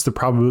increases the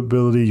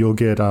probability you'll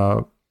get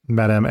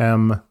Madame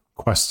M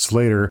quests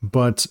later,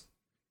 but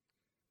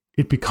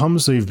it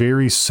becomes a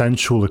very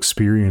sensual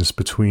experience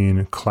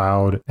between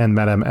Cloud and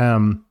Madame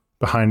M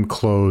behind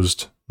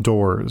closed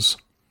doors.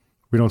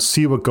 We don't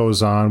see what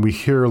goes on. We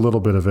hear a little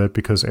bit of it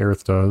because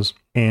Aerith does.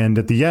 And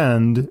at the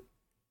end,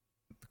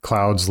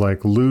 Cloud's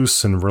like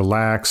loose and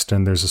relaxed,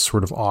 and there's a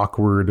sort of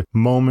awkward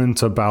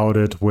moment about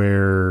it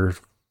where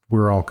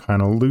we're all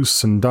kind of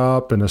loosened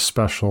up in a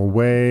special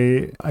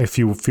way. If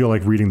you feel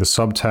like reading the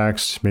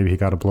subtext, maybe he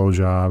got a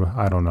blowjob.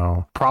 I don't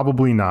know.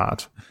 Probably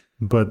not.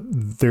 But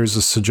there's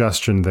a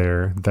suggestion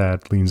there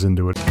that leans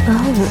into it.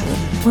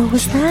 Oh, what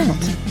was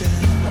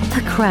that?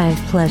 A cry of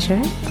pleasure?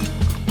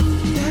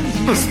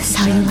 Is this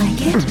how you like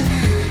it?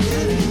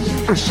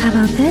 How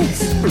about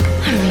this? Or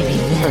maybe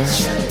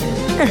this?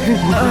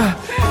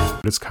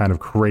 It's kind of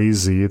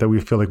crazy that we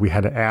feel like we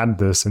had to add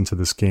this into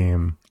this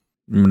game.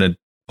 I'm going to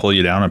pull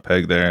you down a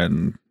peg there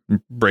and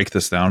break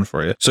this down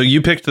for you. So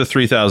you picked the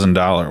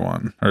 $3,000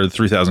 one, or the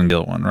 3,000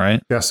 gil one,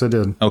 right? Yes, I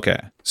did. Okay.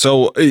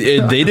 So they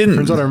didn't...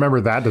 Turns out I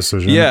remember that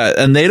decision. Yeah,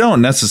 and they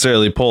don't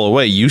necessarily pull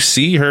away. You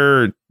see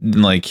her,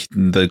 like,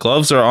 the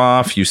gloves are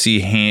off. You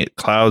see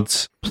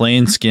Cloud's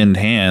plain-skinned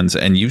hands,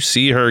 and you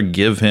see her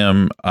give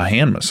him a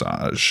hand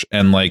massage.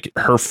 And, like,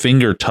 her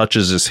finger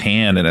touches his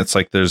hand, and it's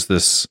like there's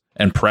this...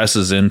 and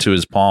presses into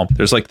his palm.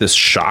 There's like this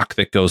shock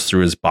that goes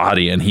through his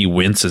body, and he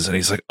winces, and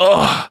he's like,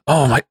 oh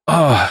my,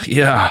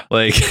 yeah.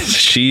 Like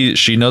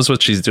she knows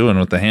what she's doing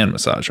with the hand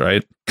massage,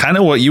 right? Kind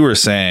of what you were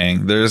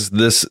saying. There's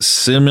this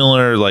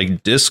similar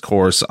like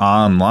discourse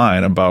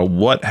online about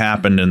what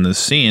happened in this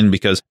scene,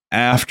 because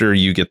after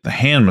you get the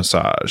hand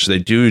massage, they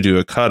do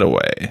a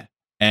cutaway,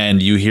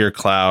 and you hear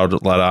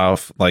Cloud let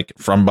off, like,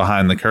 from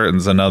behind the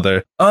curtains,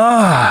 another,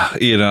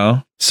 you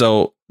know?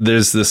 So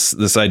there's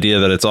this idea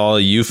that it's all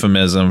a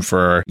euphemism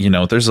for, you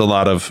know, there's a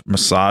lot of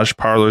massage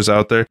parlors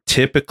out there.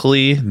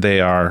 Typically they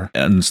are,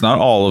 and it's not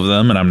all of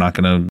them, and I'm not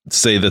going to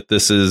say that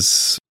this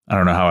is, I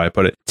don't know how I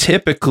put it.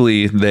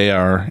 Typically they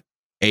are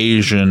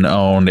Asian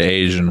owned,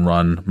 Asian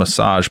run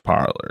massage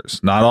parlors.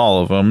 Not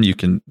all of them.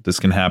 This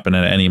can happen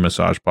at any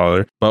massage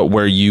parlor, but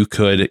where you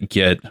could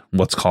get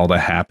what's called a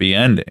happy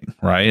ending,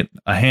 right?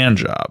 A hand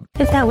job.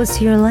 If that was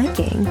to your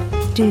liking,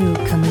 do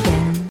come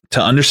again.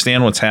 To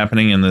understand what's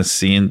happening in this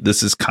scene,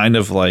 this is kind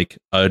of like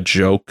a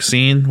joke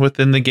scene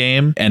within the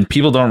game, and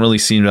people don't really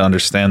seem to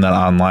understand that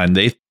online.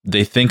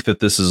 They think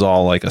that this is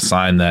all like a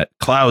sign that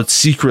Cloud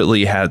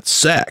secretly had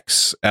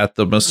sex at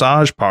the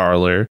massage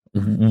parlor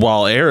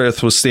while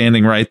Aerith was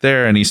standing right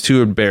there, and he's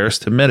too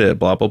embarrassed to admit it,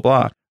 blah, blah,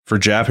 blah. For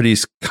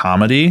Japanese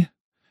comedy,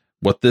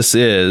 what this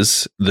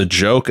is, the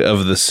joke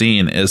of the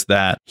scene is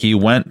that he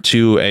went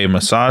to a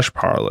massage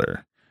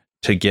parlor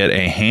to get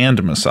a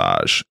hand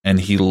massage, and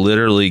he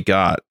literally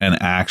got an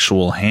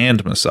actual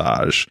hand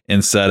massage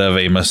instead of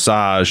a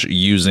massage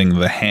using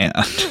the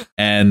hand.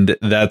 And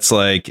that's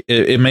like,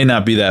 it may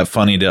not be that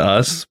funny to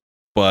us,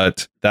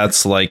 but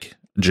that's like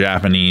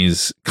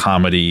Japanese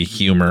comedy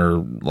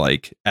humor,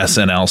 like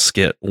SNL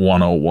skit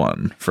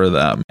 101 for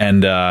them.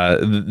 And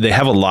they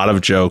have a lot of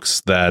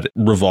jokes that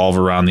revolve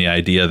around the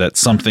idea that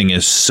something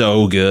is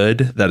so good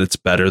that it's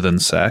better than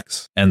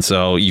sex. And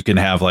so you can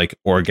have like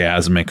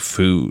orgasmic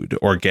food,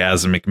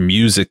 orgasmic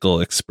musical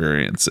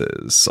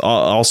experiences,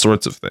 all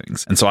sorts of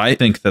things. And so I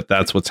think that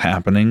that's what's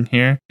happening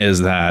here,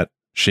 is that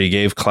she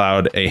gave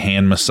Cloud a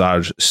hand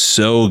massage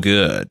so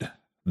good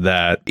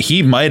that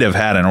he might have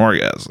had an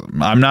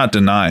orgasm. I'm not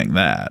denying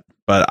that,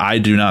 but I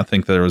do not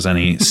think there was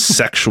any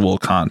sexual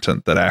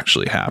content that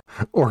actually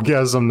happened.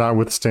 Orgasm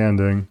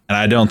notwithstanding. And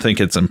I don't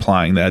think it's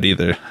implying that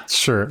either.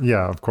 Sure.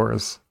 Yeah, of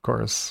course. Of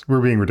course.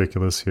 We're being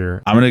ridiculous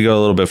here. I'm going to go a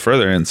little bit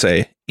further and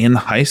say, in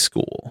high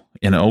school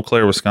in Eau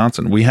Claire,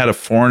 Wisconsin, we had a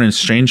foreign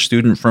exchange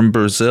student from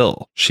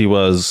Brazil. She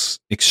was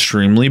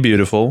extremely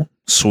beautiful,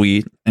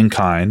 sweet, and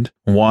kind.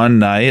 One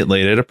night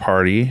late at a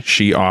party,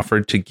 she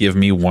offered to give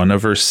me one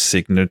of her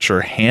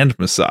signature hand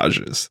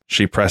massages.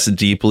 She pressed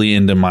deeply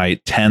into my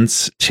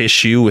tense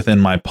tissue within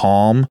my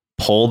palm,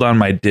 pulled on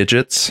my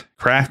digits,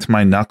 cracked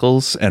my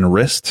knuckles and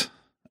wrist,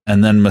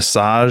 and then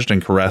massaged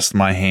and caressed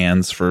my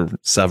hands for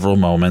several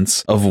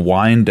moments of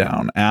wind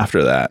down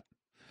after that.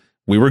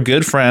 We were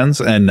good friends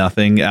and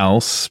nothing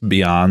else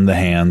beyond the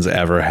hands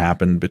ever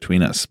happened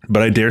between us.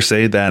 But I dare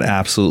say that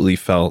absolutely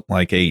felt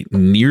like a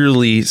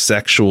nearly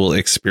sexual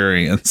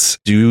experience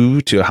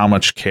due to how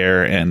much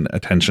care and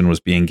attention was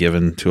being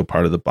given to a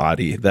part of the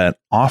body that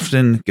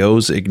often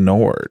goes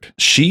ignored.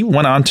 She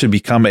went on to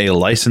become a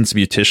licensed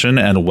beautician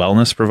and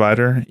wellness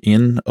provider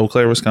in Eau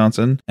Claire,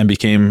 Wisconsin, and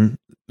became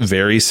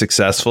very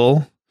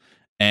successful.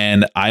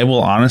 And I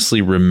will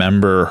honestly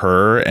remember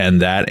her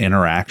and that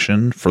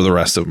interaction for the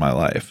rest of my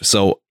life.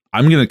 So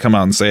I'm going to come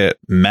out and say it.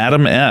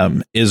 Madam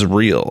M is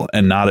real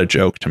and not a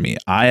joke to me.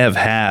 I have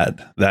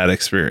had that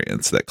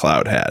experience that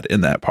Cloud had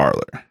in that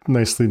parlor.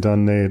 Nicely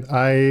done, Nate.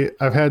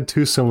 I've had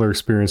two similar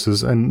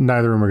experiences, and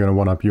neither of them are going to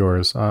one-up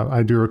yours.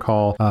 I do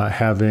recall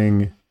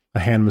having a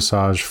hand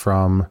massage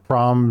from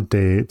prom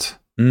date.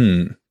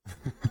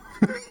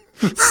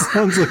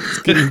 Sounds like it's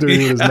getting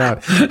dirty. It is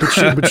not.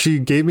 But she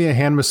gave me a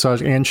hand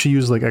massage, and she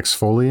used like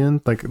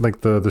exfoliant,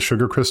 like the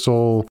sugar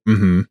crystal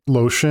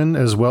lotion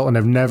as well. And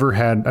I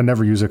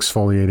never used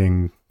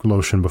exfoliating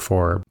lotion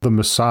before. The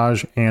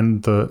massage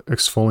and the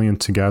exfoliant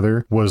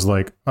together was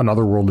like an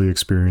otherworldly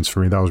experience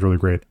for me. That was really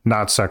great.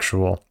 Not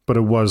sexual, but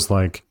it was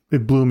like,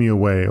 it blew me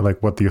away,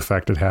 like what the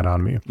effect it had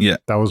on me. Yeah.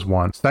 That was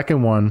one.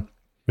 Second one,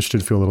 which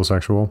did feel a little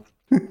sexual.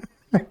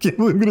 I can't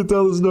believe I'm going to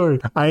tell the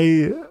story.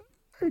 I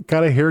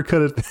got a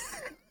haircut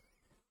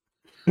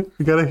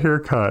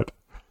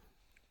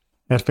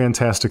at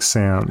Fantastic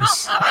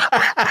Sam's.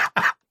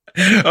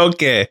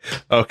 Okay.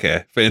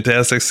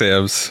 Fantastic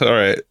Sam's. All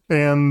right.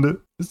 And,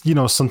 you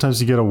know,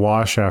 sometimes you get a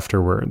wash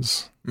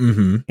afterwards.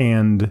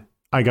 And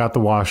I got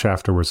the wash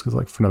afterwards because,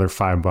 like, for another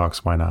 $5,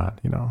 why not?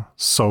 You know,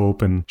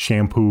 soap and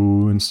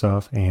shampoo and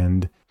stuff.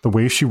 And the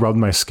way she rubbed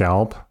my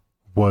scalp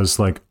was,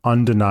 like,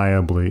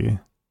 undeniably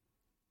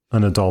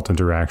an adult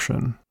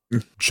interaction.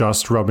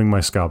 Just rubbing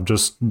my scalp,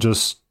 just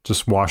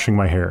washing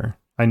my hair.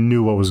 I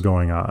knew what was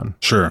going on.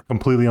 Sure.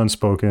 Completely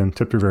unspoken,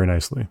 tipped her very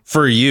nicely.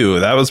 For you,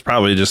 that was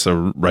probably just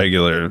a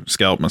regular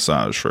scalp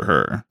massage for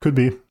her. Could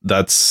be.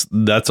 That's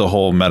a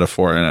whole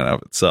metaphor in and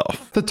of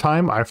itself. At the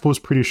time, I was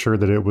pretty sure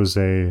that it was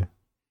a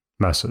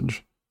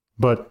message,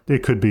 but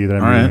it could be that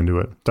I'm reading into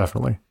it.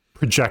 Definitely.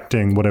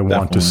 Projecting what I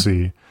want to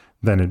see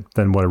than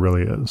what it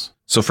really is.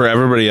 So for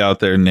everybody out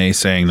there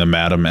naysaying the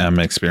Madam M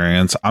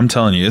experience, I'm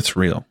telling you, it's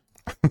real.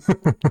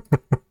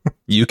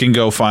 You can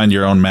go find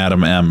your own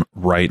Madam M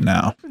right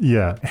now.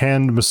 Yeah,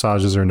 hand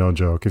massages are no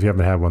joke. If you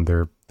haven't had one,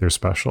 they're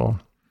special.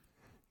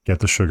 Get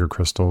the sugar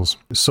crystals.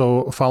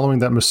 So following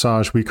that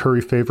massage, we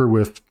curry favor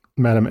with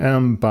Madam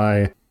M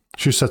by,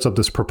 she sets up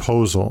this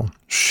proposal.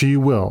 She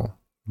will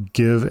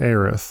give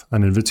Aerith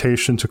an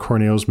invitation to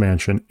Corneo's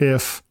mansion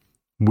if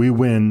we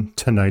win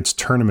tonight's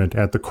tournament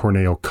at the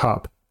Corneo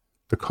Cup.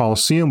 The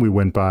Coliseum we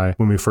went by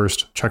when we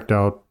first checked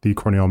out the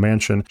Corneo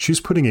mansion.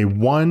 She's putting a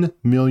 1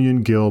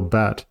 million gil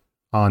bet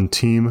on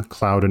Team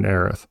Cloud and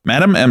Aerith.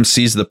 Madam M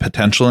sees the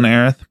potential in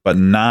Aerith, but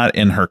not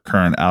in her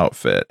current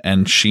outfit,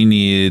 and she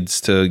needs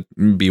to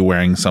be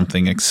wearing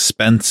something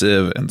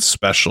expensive and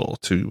special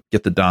to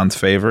get the Don's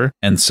favor.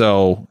 And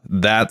so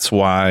that's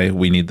why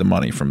we need the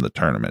money from the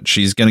tournament.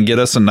 She's going to get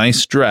us a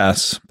nice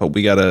dress, but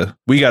we gotta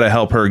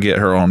help her get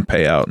her own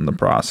payout in the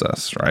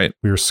process, right?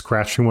 We are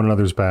scratching one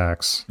another's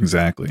backs.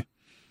 Exactly.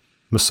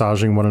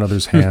 Massaging one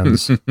another's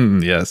hands.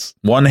 Yes.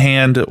 One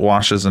hand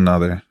washes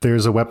another.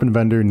 There's a weapon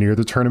vendor near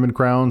the tournament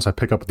grounds. I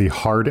pick up the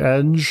hard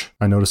edge.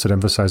 I notice it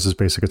emphasizes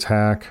basic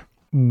attack.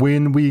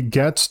 When we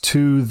get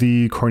to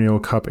the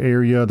Corneo Cup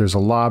area, there's a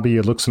lobby.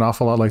 It looks an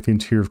awful lot like the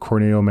interior of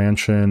Corneo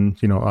Mansion,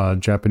 you know,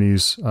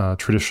 Japanese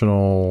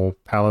traditional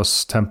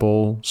palace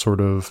temple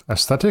sort of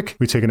aesthetic.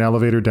 We take an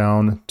elevator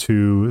down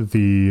to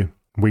the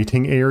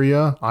waiting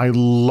area. I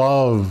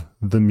love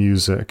the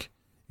music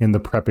in the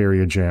prep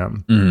area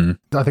jam.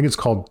 I think it's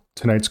called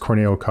Tonight's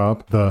Corneo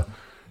Cup.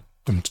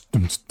 And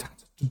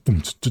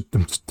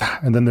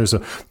then there's a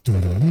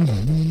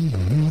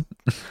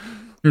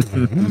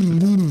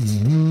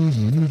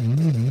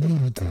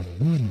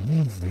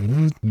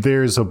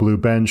there's a blue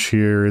bench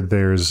here.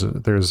 There's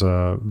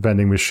a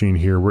vending machine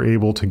here. We're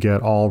able to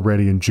get all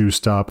ready and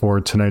juiced up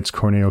for tonight's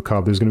Corneo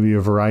Cup. There's going to be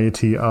a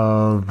variety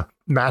of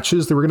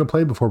matches that we're going to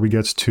play before we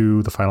get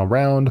to the final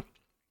round.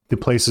 The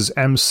place is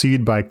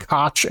emceed by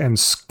Koch and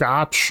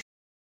Scotch,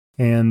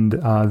 and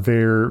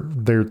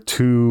they're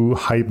two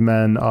hype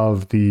men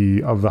of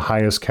the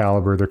highest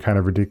caliber. They're kind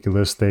of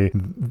ridiculous.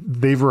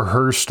 They've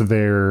rehearsed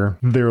their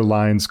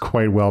lines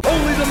quite well.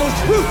 Only the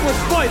most ruthless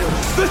fighter,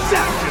 the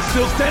Sack, is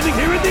still standing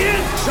here at the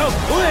end, shall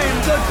claim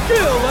the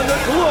skill and the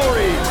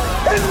glory.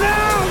 And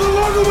now the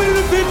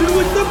long-awaited event in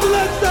which the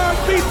Blood Star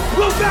Beast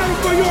will battle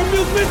for your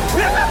amusement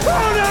in the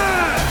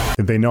corner.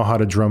 They know how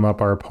to drum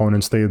up our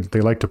opponents. They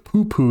like to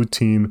poo-poo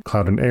team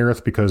Cloud and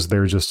Aerith because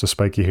they're just a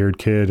spiky-haired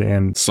kid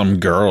and some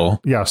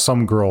girl. Yeah,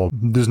 some girl.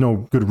 There's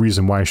no good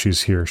reason why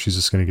she's here. She's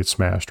just going to get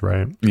smashed,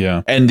 right?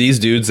 Yeah. And these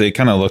dudes, they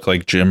kind of look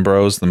like gym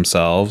bros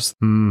themselves.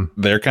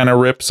 They're kind of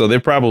ripped, so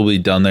they've probably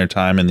done their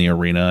time in the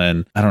arena.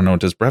 And I don't know,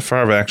 does Brett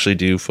Favre actually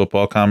do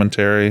football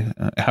commentary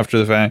after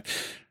the fact?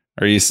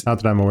 Or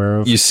not that I'm aware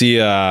of. You see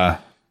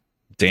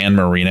Dan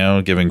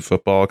Marino giving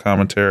football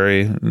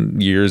commentary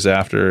years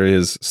after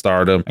his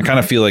stardom. I kind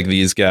of feel like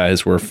these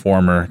guys were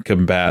former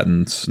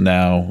combatants.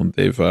 Now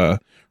they've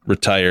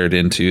retired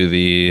into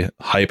the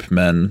hype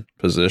men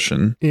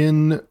position.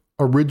 In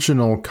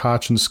original,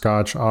 Koch and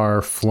Scotch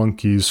are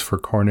flunkies for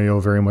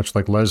Corneo, very much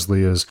like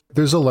Leslie is.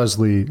 There's a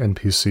Leslie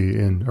NPC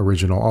in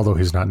original, although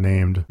he's not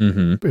named.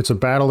 It's a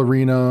battle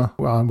arena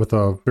with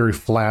a very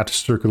flat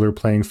circular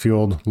playing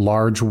field,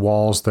 large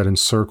walls that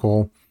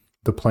encircle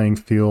the playing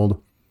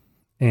field,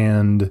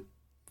 and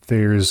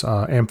there's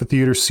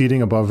amphitheater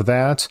seating above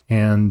that,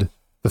 and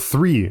the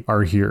three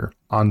are here.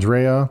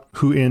 Andrea,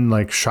 who in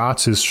like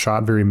shots is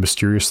shot very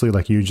mysteriously,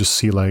 like you just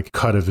see like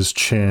cut of his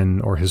chin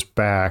or his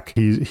back.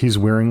 He's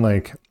wearing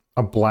like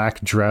a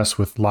black dress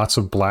with lots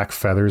of black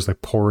feathers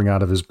like pouring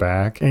out of his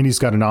back, and he's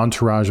got an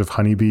entourage of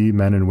honeybee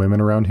men and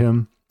women around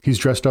him. He's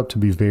dressed up to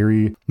be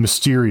very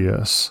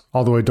mysterious,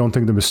 although I don't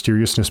think the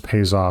mysteriousness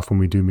pays off when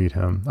we do meet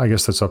him. I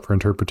guess that's up for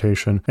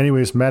interpretation.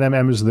 Anyways, Madame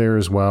M is there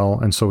as well,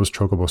 and so is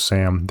Chocobo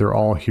Sam. They're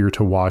all here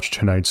to watch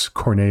tonight's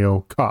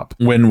Corneo Cup.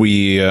 When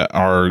we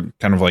are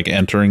kind of like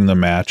entering the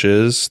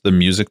matches, the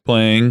music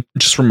playing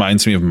just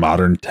reminds me of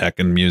modern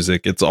Tekken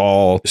music. It's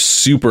all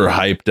super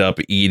hyped up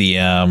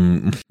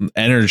EDM,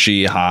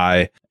 energy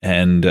high,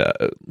 and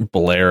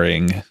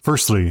blaring.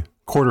 Firstly,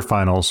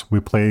 quarterfinals, we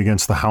play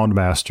against the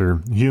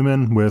Houndmaster,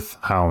 human with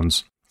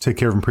hounds. Take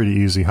care of him pretty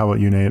easy. How about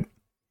you, Nate?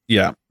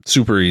 Yeah,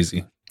 super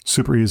easy.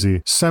 Super easy.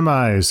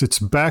 Semis, it's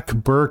Beck,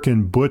 Burke,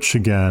 and Butch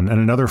again, and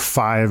another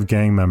 5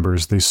 gang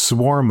members. They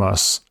swarm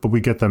us, but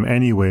we get them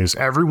anyways.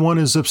 Everyone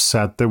is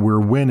upset that we're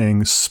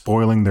winning,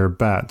 spoiling their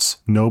bets.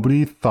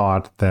 Nobody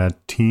thought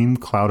that Team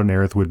Cloud and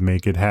Aerith would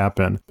make it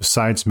happen,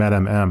 besides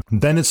Madame M.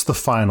 Then it's the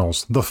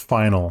finals, the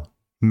final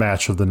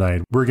match of the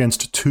night. We're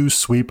against 2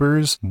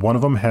 sweepers. One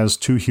of them has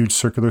 2 huge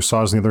circular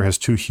saws, and the other has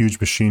 2 huge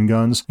machine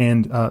guns.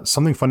 And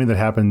something funny that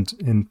happened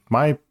in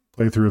my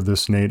playthrough of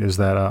this, Nate, is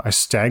that I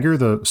stagger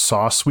the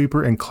saw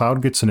sweeper and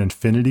Cloud gets an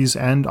Infinity's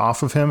End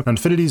off of him.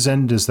 Infinity's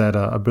End is that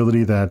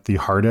ability that the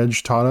Hard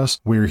Edge taught us,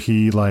 where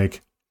he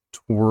like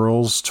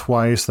twirls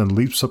twice, then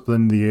leaps up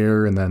in the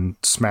air and then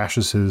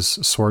smashes his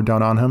sword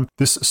down on him.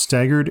 This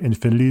staggered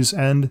Infinity's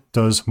End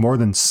does more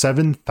than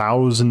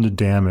 7,000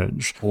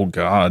 damage. Oh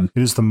god.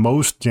 It is the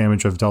most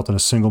damage I've dealt in a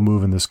single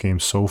move in this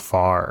game so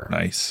far.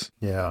 Nice.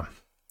 Yeah.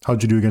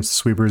 How'd you do against the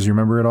sweepers? You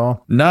remember it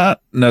all?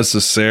 Not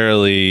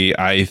necessarily.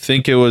 I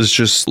think it was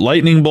just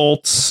lightning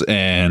bolts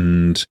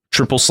and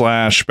triple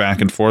slash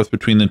back and forth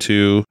between the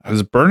two. I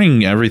was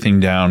burning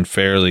everything down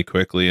fairly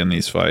quickly in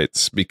these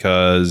fights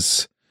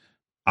because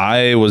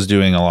I was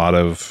doing a lot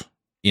of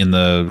in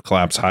the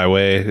Collapse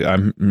Highway.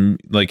 I'm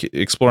like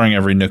exploring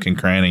every nook and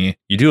cranny.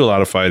 You do a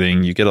lot of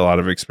fighting, you get a lot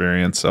of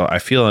experience. So I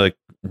feel like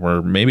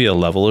we're maybe a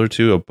level or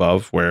 2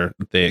 above where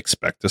they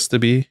expect us to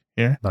be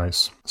here.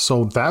 Nice.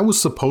 So that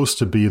was supposed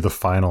to be the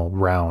final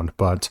round,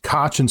 but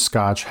Koch and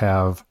Scotch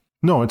have...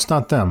 No, it's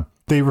not them.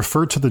 They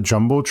refer to the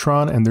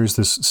Jumbotron, and there's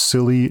this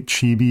silly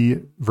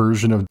chibi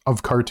version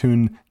of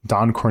cartoon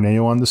Don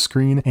Corneo on the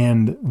screen,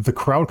 and the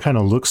crowd kind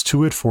of looks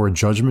to it for a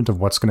judgment of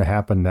what's going to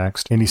happen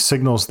next, and he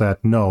signals that,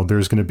 no,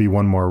 there's going to be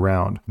one more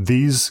round.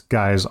 These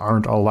guys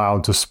aren't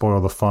allowed to spoil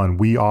the fun.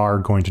 We are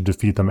going to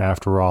defeat them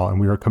after all,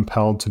 and we are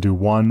compelled to do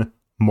one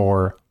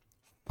more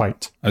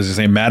fight. I was going to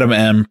say, Madame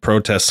M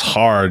protests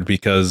hard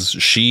because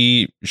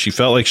she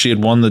felt like she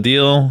had won the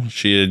deal.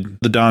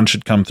 The Don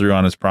should come through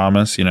on his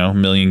promise,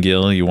 Million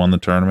Gil, you won the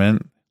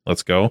tournament.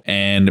 Let's go.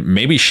 And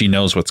maybe she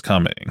knows what's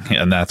coming.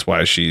 And that's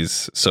why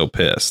she's so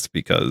pissed,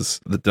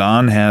 because the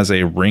Don has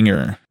a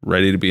ringer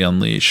ready to be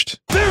unleashed.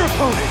 Their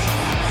opponent,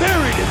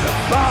 buried in the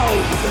bowels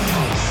of the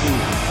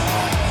monsoon.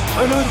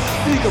 An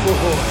unspeakable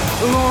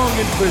horror, long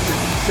in prison,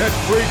 set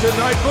free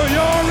tonight for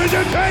your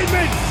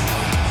entertainment.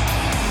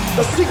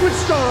 The secret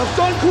star of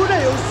Don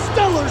Corneo's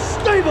stellar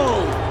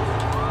stable.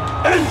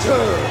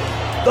 Enter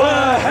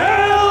the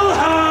Hell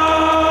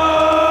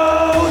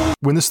House!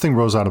 When this thing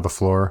rose out of the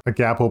floor, a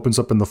gap opens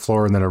up in the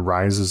floor and then it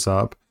rises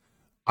up.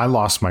 I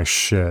lost my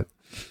shit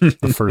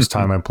the first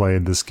time I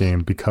played this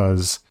game,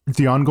 because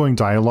the ongoing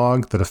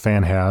dialogue that a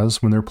fan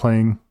has when they're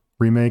playing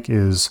Remake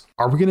is,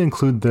 are we going to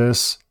include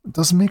this? It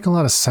doesn't make a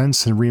lot of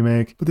sense in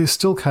Remake, but they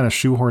still kind of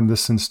shoehorn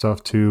this in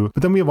stuff too.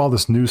 But then we have all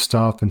this new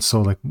stuff, and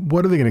so like,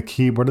 what are they going to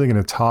keep? What are they going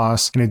to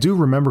toss? And I do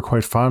remember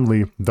quite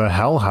fondly the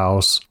Hell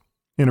House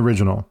in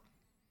original.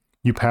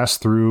 You pass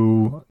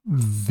through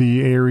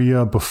the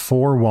area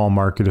before Wall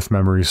Market, if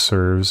memory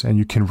serves, and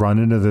you can run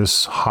into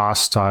this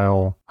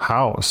hostile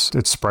house.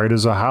 It's sprite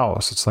as a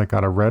house. It's like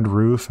got a red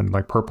roof and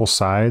like purple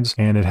sides,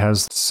 and it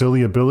has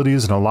silly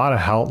abilities and a lot of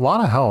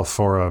health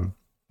for a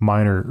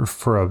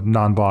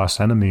non-boss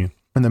enemy.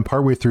 And then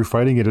partway through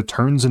fighting it, it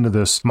turns into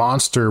this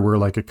monster where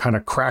like it kind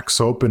of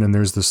cracks open and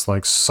there's this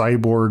like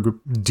cyborg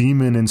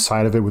demon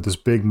inside of it with this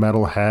big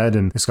metal head,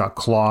 and it's got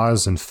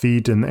claws and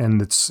feet,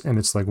 and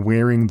it's like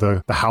wearing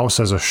the house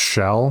as a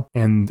shell,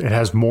 and it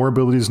has more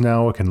abilities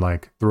now. It can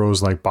like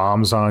throws like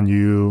bombs on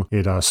you.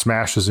 It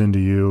smashes into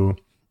you.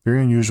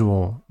 Very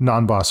unusual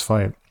non-boss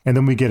fight. And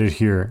then we get it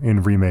here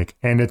in Remake,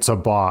 and it's a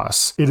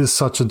boss. It is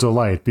such a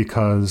delight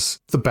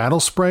because the battle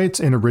sprites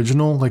in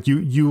original, like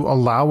you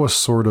allow a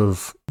sort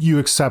of, you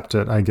accept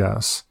it, I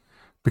guess,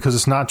 because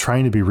it's not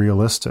trying to be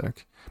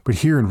realistic. But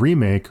here in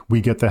Remake, we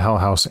get the Hell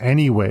House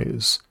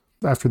anyways.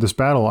 After this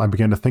battle, I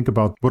began to think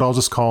about what I'll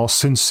just call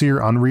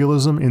sincere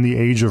unrealism in the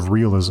age of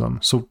realism.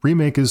 So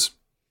Remake is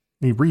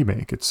a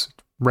remake. It's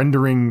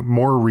rendering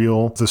more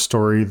real the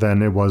story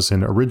than it was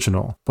in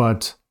original.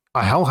 But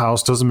a Hell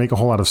House doesn't make a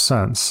whole lot of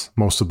sense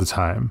most of the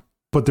time,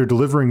 but they're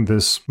delivering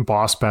this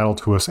boss battle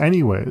to us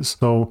anyways.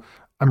 So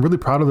I'm really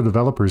proud of the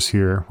developers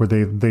here, where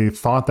they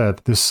thought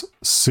that this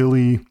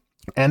silly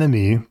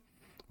enemy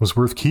was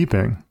worth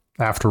keeping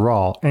after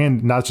all,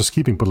 and not just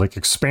keeping, but like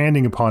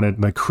expanding upon it,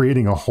 like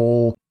creating a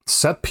whole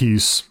set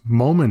piece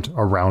moment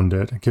around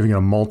it, giving it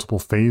multiple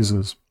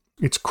phases.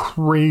 It's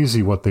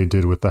crazy what they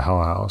did with the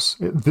Hell House.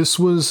 This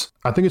was,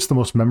 I think it's the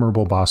most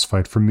memorable boss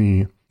fight for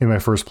me in my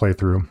first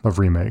playthrough of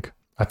Remake.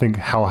 I think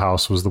Hell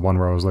House was the one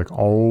where I was like,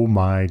 oh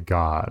my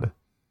God,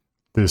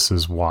 this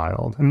is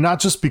wild. And not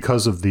just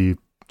because of the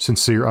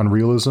sincere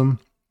unrealism,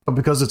 but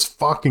because it's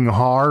fucking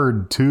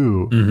hard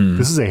too. Mm-hmm.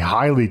 This is a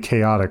highly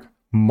chaotic,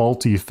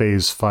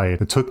 multi-phase fight.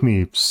 It took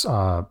me,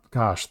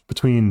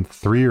 between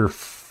 3 or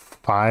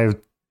 5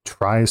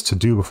 tries to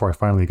do before I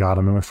finally got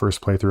him in my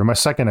first playthrough. In my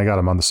second, I got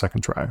him on the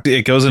second try.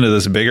 It goes into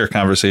this bigger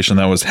conversation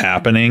that was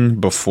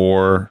happening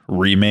before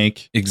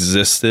Remake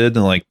existed,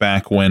 like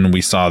back when we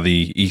saw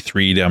the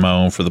E3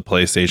 demo for the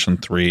PlayStation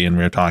 3, and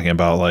we were talking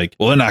about like,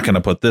 well, they're not going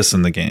to put this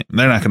in the game.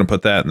 They're not going to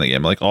put that in the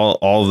game. Like all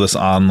of this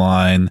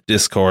online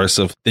discourse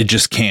of they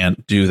just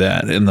can't do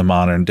that in the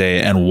modern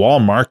day. And Wall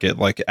Market,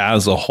 like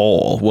as a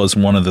whole, was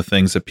one of the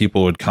things that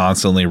people would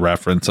constantly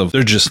reference of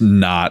they're just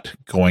not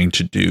going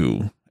to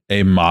do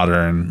a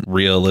modern,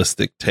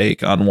 realistic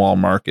take on Wall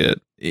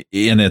Market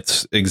in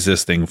its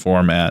existing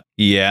format.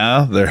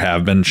 Yeah, there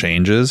have been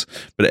changes,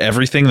 but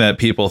everything that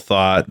people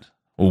thought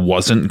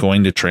wasn't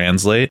going to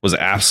translate was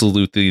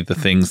absolutely the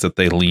things that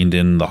they leaned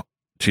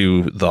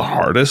to the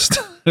hardest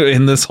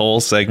in this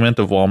whole segment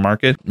of Wall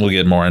Market. We'll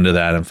get more into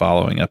that in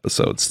following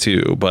episodes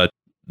too, but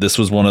this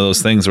was one of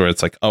those things where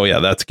it's like, oh yeah,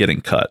 that's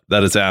getting cut.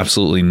 That is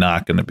absolutely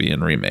not going to be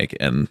in Remake,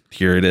 and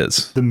here it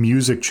is. The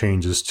music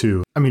changes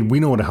too. I mean, we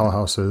know what a Hell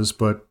House is,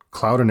 but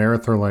Cloud and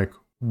Aerith are like,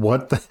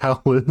 what the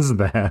hell is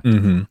that?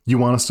 Mm-hmm. You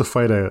want us to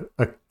fight a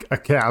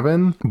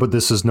cabin? But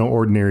this is no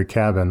ordinary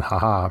cabin.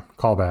 Haha,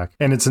 callback.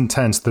 And it's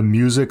intense. The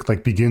music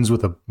like begins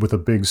with a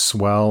big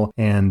swell,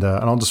 and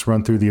I'll just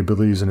run through the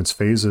abilities and its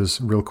phases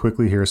real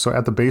quickly here. So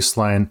at the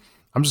baseline,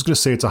 I'm just going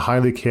to say it's a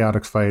highly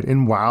chaotic fight.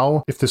 In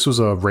WoW, if this was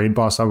a raid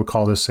boss, I would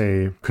call this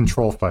a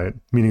control fight,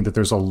 meaning that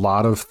there's a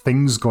lot of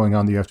things going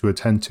on that you have to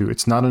attend to.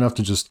 It's not enough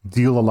to just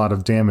deal a lot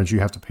of damage. You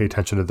have to pay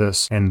attention to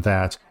this and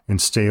that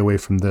and stay away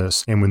from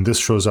this. And when this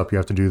shows up, you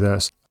have to do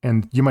this.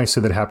 And you might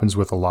say that happens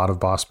with a lot of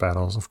boss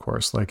battles, of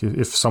course. Like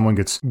if someone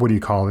gets,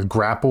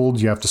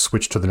 grappled, you have to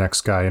switch to the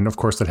next guy. And of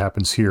course that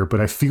happens here. But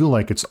I feel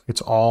like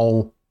it's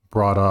all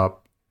brought up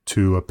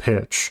to a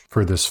pitch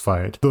for this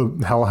fight.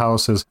 The Hell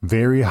House has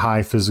very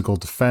high physical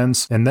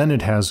defense, and then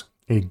it has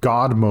a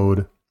God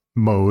House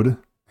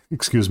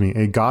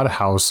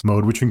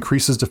mode, which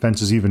increases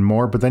defenses even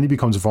more, but then he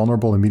becomes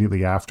vulnerable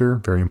immediately after,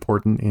 very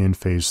important in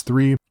phase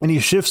 3. And he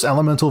shifts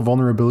elemental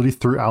vulnerability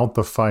throughout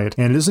the fight,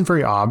 and it isn't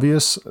very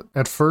obvious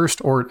at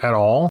first or at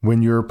all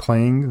when you're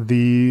playing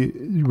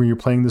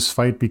this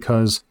fight,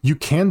 because you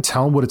can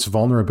tell what its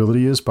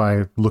vulnerability is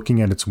by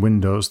looking at its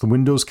windows. The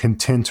windows can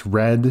tint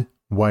red,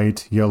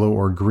 white, yellow,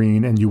 or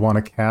green, and you want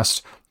to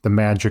cast the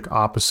magic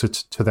opposite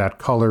to that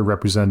color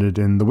represented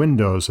in the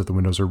windows. If the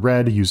windows are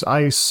red, use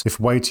ice. If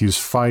white, use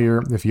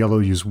fire. If yellow,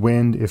 use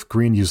wind. If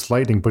green, use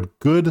lightning. But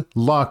good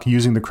luck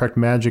using the correct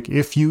magic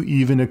if you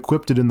even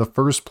equipped it in the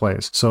first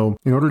place. So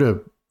in order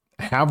to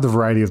have the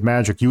variety of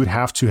magic, you would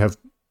have to have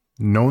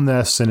known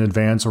this in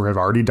advance or have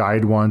already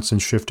died once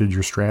and shifted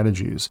your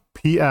strategies.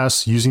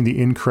 P.S. Using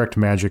the incorrect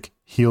magic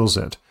heals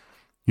it.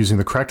 Using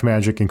the correct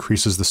magic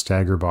increases the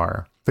stagger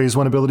bar. Phase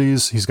 1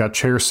 abilities, he's got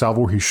Chair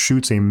Salvo, where he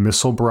shoots a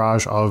missile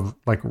barrage of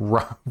like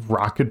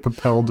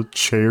rocket-propelled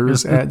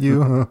chairs at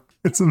you.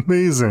 It's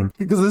amazing,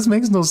 because this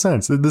makes no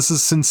sense. This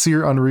is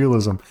sincere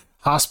unrealism.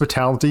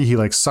 Hospitality, he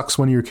like sucks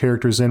one of your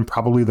characters in,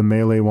 probably the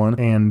melee one,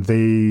 and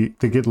they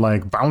get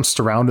like bounced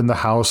around in the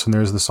house, and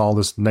there's this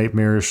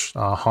nightmarish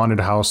haunted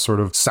house sort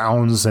of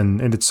sounds,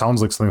 and it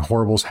sounds like something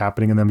horrible is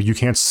happening in them. You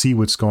can't see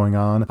what's going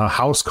on.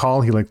 House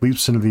Call, he like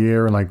leaps into the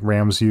air and like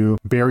rams you.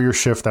 Barrier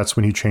Shift, that's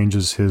when he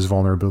changes his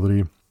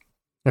vulnerability.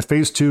 At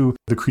phase 2,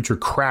 the creature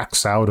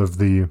cracks out of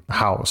the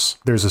house.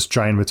 There's this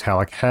giant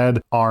metallic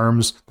head,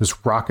 arms,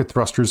 there's rocket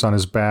thrusters on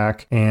his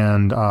back,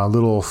 and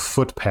little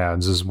foot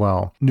pads as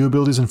well. New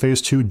abilities in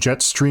phase 2,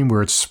 Jet Stream,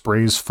 where it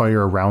sprays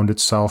fire around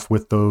itself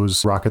with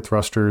those rocket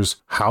thrusters.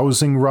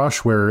 Housing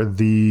Rush, where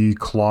the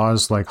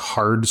claws like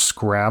hard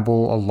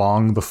scrabble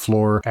along the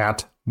floor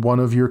at one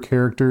of your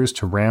characters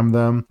to ram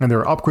them. And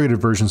there are upgraded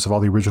versions of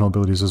all the original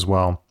abilities as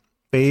well.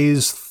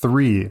 Phase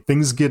 3,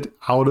 things get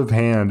out of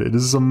hand. It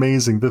is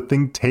amazing. The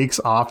thing takes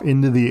off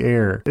into the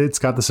air. It's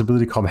got this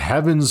ability called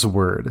Heaven's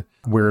Word,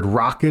 where it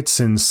rockets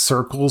in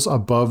circles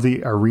above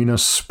the arena,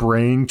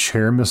 spraying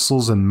chair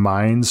missiles and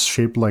mines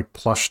shaped like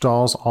plush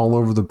dolls all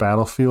over the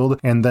battlefield.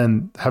 And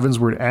then Heaven's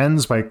Word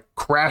ends by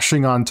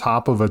crashing on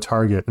top of a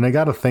target. And I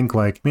gotta think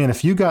like, man,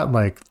 if you got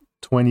like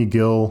 20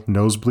 gil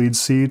nosebleed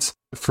seats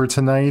for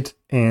tonight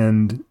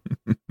and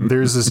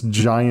there's this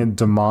giant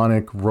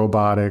demonic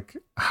robotic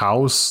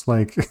house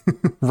like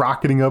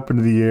rocketing up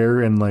into the air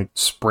and like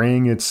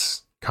spraying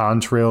its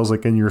contrails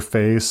like in your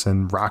face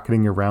and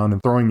rocketing around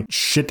and throwing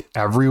shit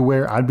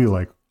everywhere, I'd be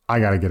like, I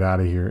gotta get out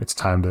of here. It's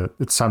time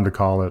to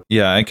call it.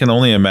 Yeah, I can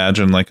only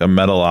imagine like a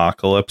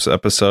Metalocalypse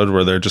episode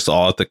where they're just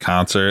all at the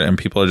concert and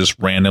people are just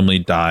randomly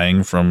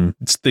dying from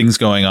things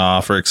going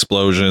off or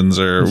explosions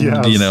or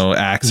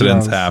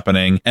accidents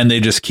happening, and they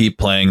just keep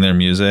playing their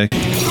music.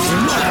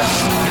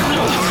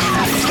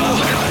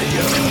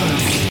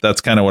 That's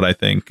kind of what I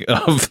think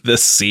of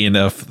this scene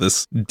of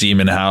this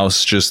demon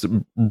house just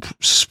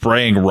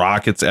spraying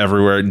rockets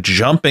everywhere,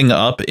 jumping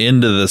up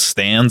into the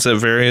stands at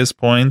various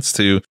points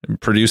to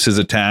produce his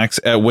attacks,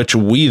 at which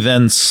we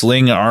then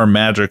sling our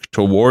magic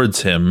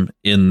towards him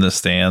in the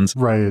stands.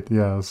 Right,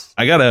 yes.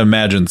 I got to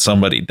imagine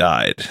somebody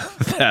died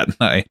that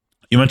night.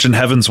 You mentioned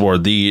Heaven's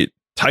Ward, the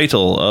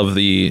title of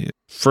the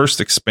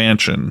first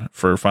expansion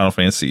for Final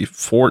Fantasy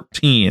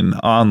XIV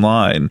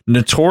Online,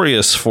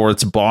 notorious for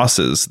its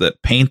bosses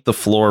that paint the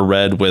floor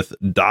red with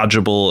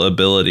dodgeable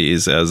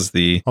abilities as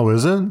the... Oh,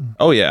 is it?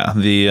 Oh, yeah.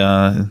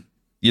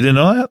 You didn't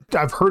know that?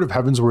 I've heard of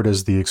Heaven's Word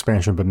as the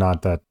expansion, but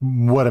not that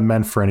what it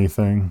meant for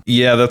anything.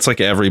 Yeah, that's like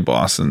every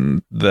boss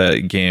in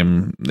the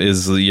game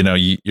is,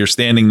 you're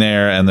standing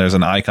there and there's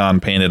an icon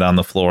painted on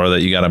the floor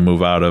that you got to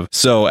move out of.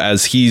 So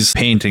as he's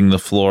painting the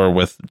floor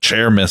with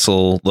chair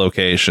missile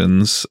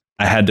locations,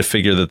 I had to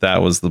figure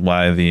that was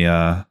why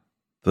the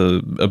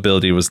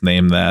ability was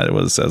named that. It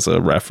was as a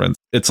reference.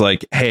 It's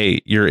like, hey,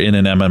 you're in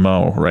an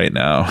MMO right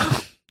now.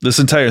 This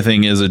entire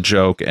thing is a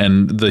joke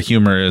and the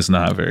humor is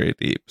not very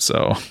deep.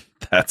 So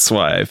that's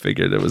why I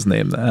figured it was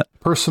named that.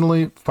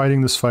 Personally,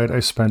 fighting this fight, I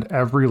spent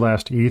every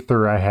last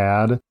ether I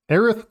had.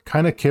 Aerith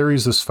kind of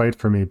carries this fight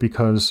for me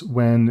because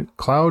when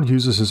Cloud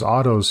uses his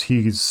autos,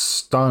 he's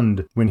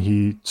stunned when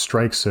he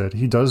strikes it.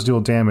 He does deal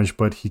damage,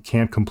 but he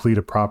can't complete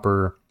a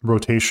proper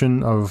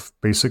rotation of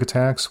basic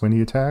attacks when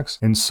he attacks.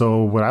 And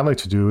so what I like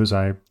to do is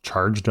I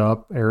charged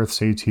up Aerith's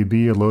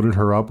ATB, I loaded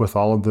her up with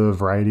all of the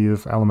variety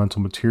of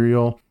elemental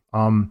material.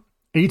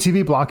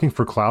 ATB blocking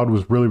for Cloud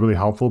was really, really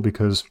helpful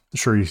because,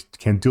 sure, he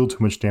can't deal too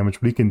much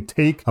damage, but he can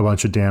take a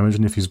bunch of damage.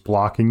 And if he's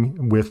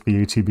blocking with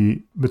the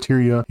ATB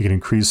materia, he can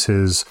increase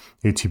his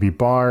ATB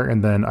bar.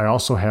 And then I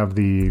also have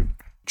the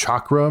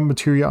chakra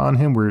materia on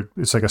him where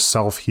it's like a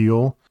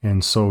self-heal.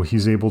 And so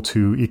he's able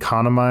to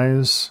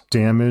economize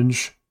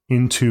damage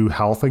into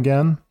health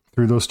again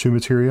through those two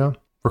materia.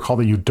 Recall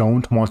that you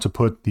don't want to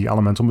put the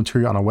elemental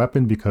materia on a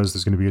weapon because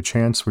there's going to be a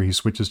chance where he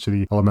switches to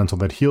the elemental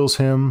that heals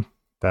him.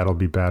 That'll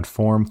be bad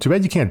form. Too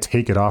bad you can't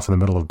take it off in the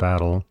middle of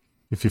battle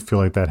if you feel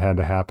like that had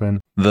to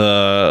happen.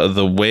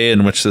 The way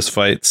in which this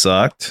fight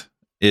sucked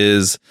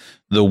is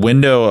the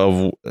window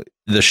of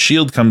the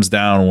shield comes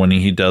down when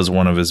he does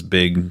one of his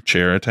big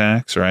chair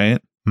attacks,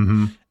 right?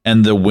 Mm-hmm.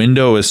 And the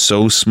window is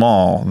so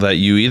small that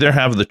you either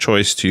have the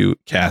choice to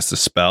cast a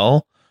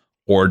spell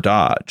or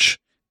dodge.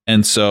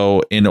 And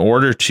so in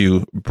order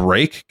to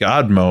break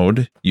God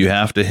mode, you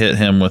have to hit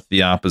him with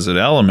the opposite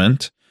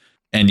element.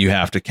 And you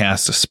have to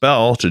cast a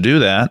spell to do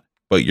that,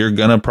 but you're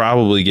going to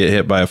probably get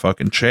hit by a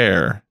fucking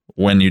chair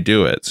when you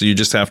do it. So you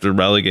just have to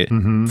relegate.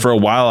 Mm-hmm. For a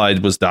while, I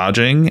was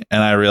dodging,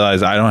 and I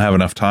realized I don't have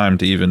enough time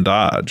to even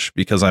dodge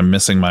because I'm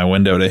missing my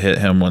window to hit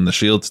him when the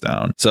shield's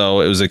down. So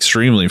it was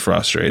extremely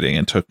frustrating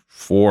and took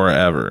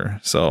forever.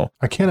 So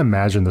I can't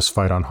imagine this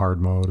fight on hard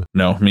mode.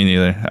 No, me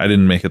neither. I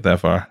didn't make it that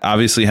far.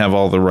 Obviously have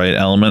all the right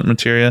element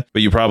materia,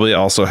 but you probably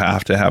also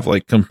have to have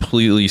like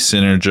completely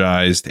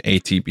synergized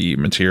ATB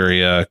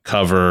materia,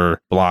 cover,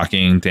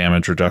 blocking,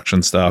 damage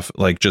reduction stuff.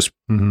 Like just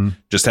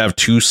have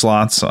 2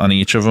 slots on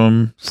each of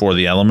them for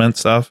the element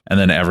stuff, and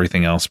then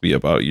everything else be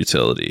about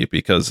utility,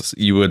 because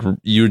you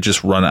would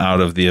just run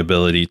out of the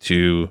ability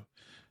to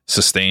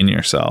sustain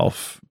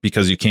yourself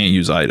because you can't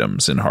use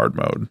items in hard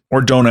mode,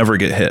 or don't ever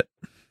get hit.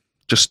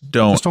 Just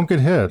don't get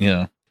hit.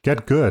 Yeah.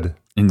 Get good.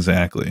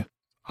 Exactly.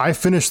 I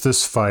finished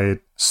this fight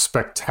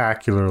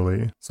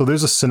spectacularly. So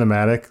there's a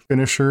cinematic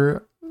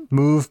finisher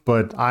move,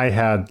 but I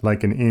had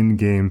like an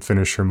in-game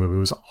finisher move. It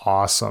was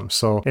awesome.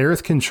 So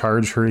Aerith can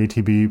charge her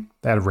ATB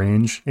at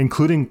range,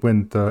 including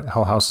when the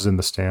Hell House is in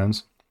the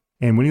stands.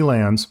 And when he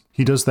lands,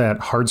 he does that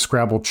hard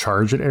scrabble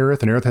charge at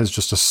Aerith, and Aerith has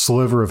just a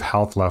sliver of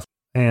health left.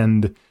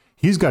 And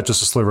he's got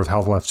just a sliver of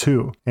health left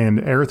too. And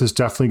Aerith is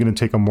definitely going to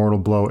take a mortal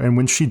blow. And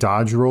when she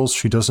dodge rolls,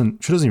 she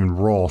doesn't even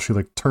roll. She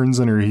like turns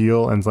on her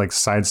heel and like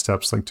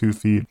sidesteps like 2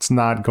 feet. It's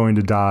not going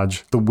to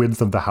dodge. The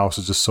width of the house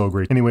is just so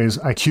great. Anyways,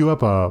 I queue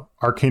up a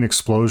arcane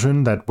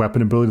explosion, that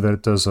weapon ability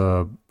that does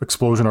a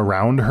explosion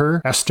around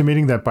her,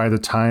 estimating that by the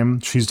time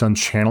she's done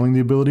channeling the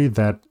ability,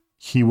 that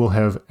he will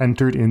have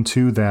entered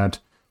into that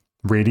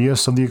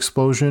radius of the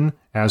explosion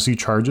as he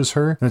charges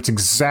her. And that's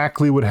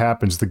exactly what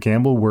happens. The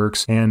gamble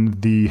works,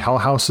 and the Hell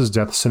House's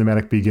death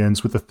cinematic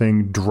begins with the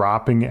thing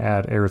dropping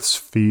at Aerith's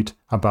feet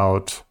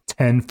about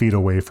 10 feet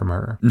away from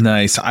her.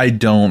 Nice. I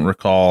don't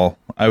recall.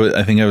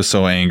 I think I was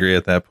so angry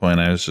at that point.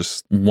 I was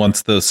just,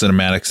 once the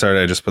cinematic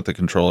started, I just put the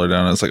controller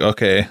down. I was like,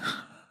 okay,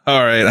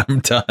 all right,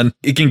 I'm done.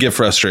 It can get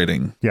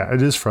frustrating. Yeah,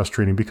 it is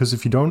frustrating because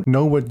if you don't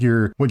know what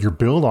your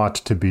build ought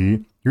to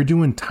be, you're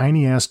doing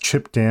tiny ass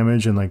chip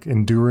damage and like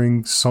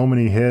enduring so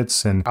many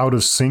hits and out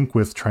of sync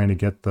with trying to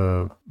get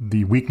the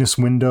weakness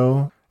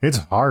window. It's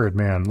hard,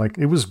 man. Like,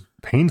 it was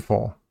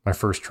painful my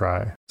first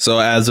try. So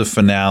as a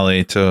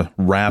finale, to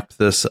wrap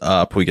this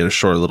up, we get a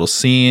short little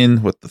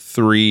scene with the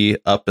 3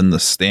 up in the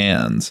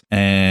stands.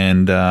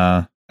 And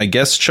I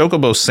guess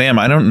Chocobo Sam,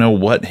 I don't know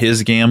what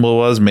his gamble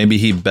was. Maybe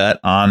he bet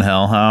on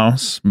Hell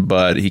House,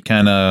 but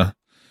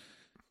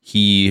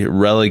he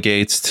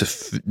relegates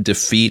to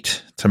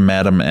defeat to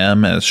Madam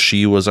M, as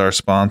she was our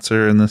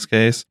sponsor in this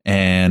case.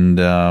 And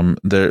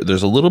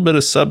there's a little bit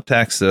of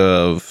subtext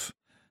of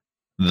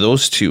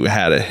those two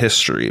had a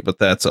history, but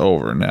that's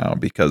over now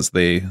because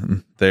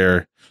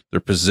their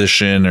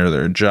position or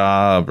their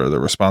job or their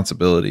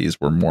responsibilities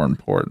were more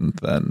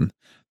important than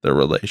their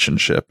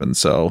relationship. And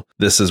so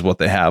this is what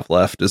they have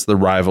left, is the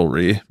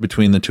rivalry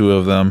between the two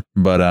of them.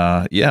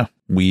 But yeah,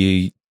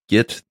 we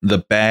get the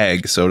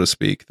bag, so to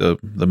speak, the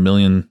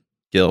million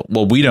guilt.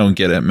 Well, we don't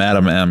get it.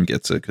 Madam M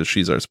gets it because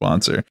she's our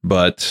sponsor.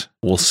 But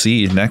we'll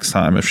see next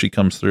time if she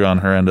comes through on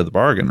her end of the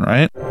bargain,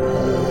 right?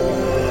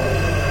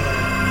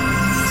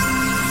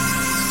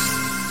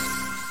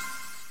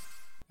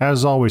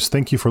 As always,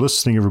 thank you for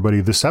listening, everybody.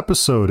 This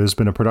episode has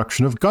been a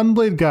production of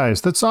Gunblade Guys.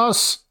 That's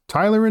us,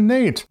 Tyler and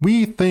Nate.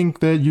 We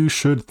think that you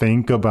should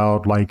think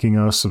about liking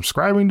us,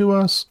 subscribing to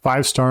us,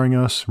 5-starring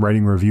us,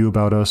 writing a review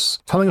about us,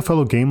 telling a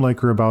fellow game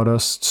liker about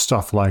us,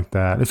 stuff like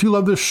that. If you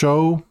love this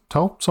show,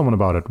 tell someone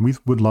about it. We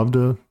would love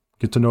to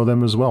get to know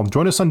them as well.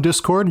 Join us on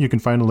Discord. You can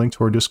find a link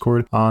to our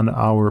Discord on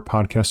our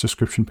podcast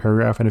description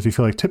paragraph. And if you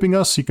feel like tipping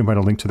us, you can find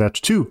a link to that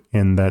too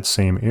in that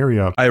same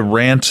area. I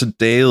rant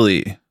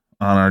daily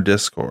on our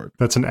Discord.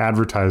 That's an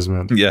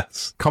advertisement.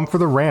 Yes. Come for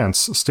the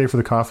rants, stay for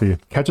the coffee.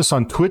 Catch us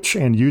on Twitch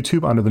and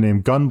YouTube under the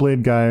name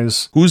Gunblade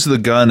Guys. Who's the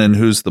gun and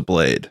who's the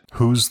blade?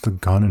 Who's the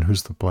gun and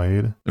who's the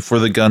blade? For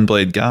the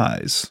Gunblade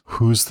Guys.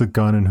 Who's the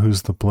gun and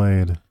who's the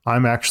blade?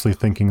 I'm actually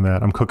thinking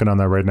that. I'm cooking on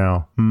that right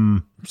now.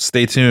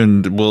 Stay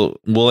tuned.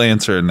 We'll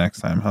answer it next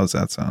time. How's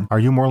that sound? Are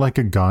you more like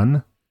a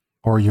gun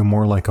or are you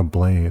more like a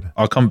blade?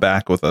 I'll come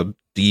back with a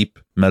deep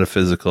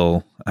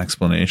metaphysical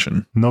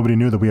explanation. Nobody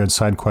knew that we had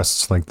side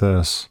quests like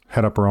this.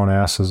 Head up our own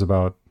asses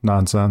about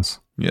nonsense.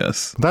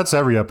 Yes. That's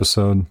every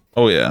episode.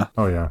 Oh, yeah.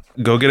 Oh, yeah.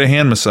 Go get a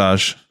hand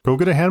massage. Go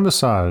get a hand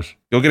massage.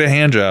 Go get a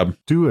hand job.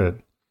 Do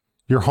it.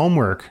 Your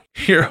homework.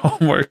 Your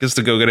homework is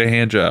to go get a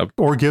hand job.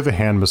 Or give a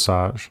hand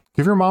massage.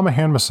 Give your mom a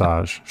hand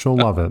massage. She'll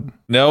love it.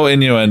 No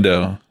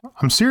innuendo.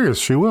 I'm serious.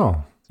 She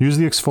will. Use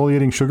the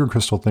exfoliating sugar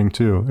crystal thing,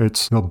 too.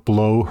 It'll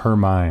blow her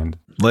mind.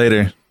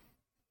 Later.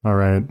 All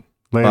right.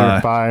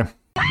 Later. Bye.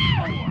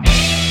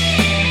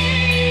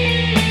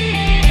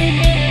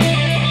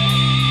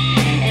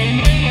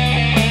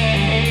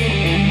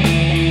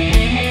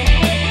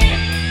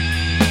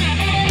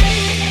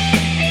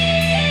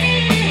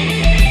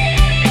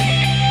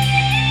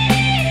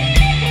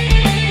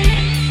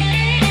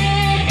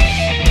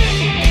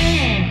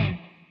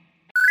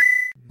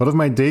 One of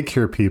my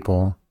daycare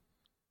people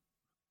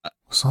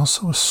was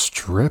also a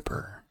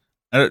stripper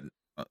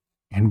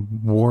and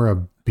wore a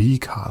bee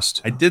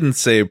costume. I didn't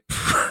say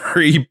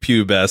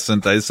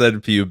prepubescent. I said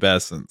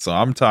pubescent. So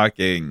I'm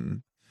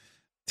talking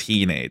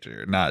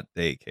teenager, not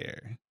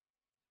daycare.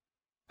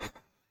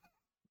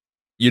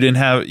 You didn't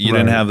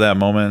have that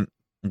moment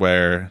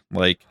where,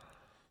 like,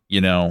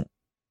 9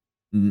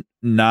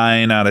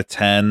 out of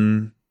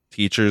 10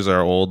 teachers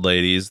are old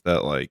ladies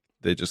that, like,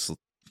 they just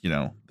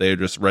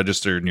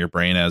register in your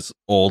brain as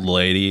old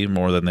lady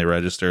more than they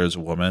register as a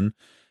woman.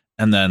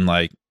 And then,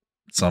 like,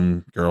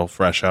 some girl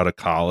fresh out of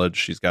college,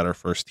 she's got her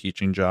first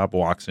teaching job,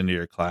 walks into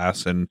your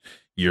class and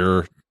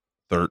you're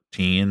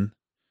 13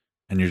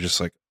 and you're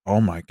just like,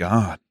 oh my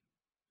God,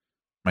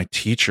 my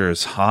teacher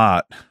is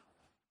hot.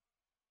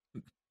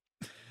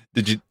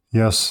 Did you?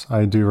 Yes,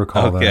 I do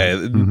recall that. Okay.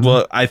 Mm-hmm.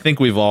 Well, I think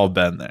we've all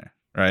been there,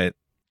 right?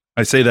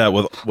 I say that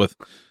with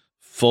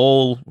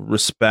full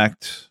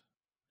respect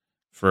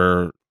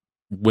for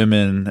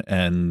women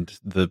and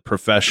the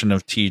profession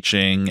of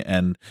teaching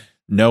and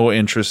no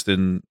interest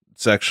in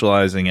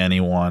sexualizing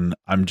anyone.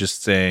 I'm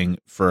just saying,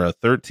 for a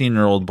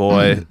 13-year-old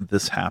boy,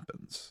 this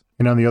happens.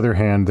 And on the other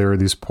hand, there are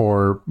these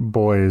poor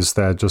boys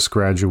that just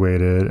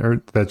graduated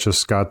or that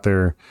just got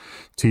their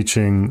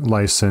teaching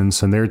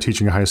license, and they're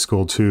teaching high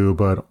school too,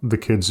 but the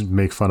kids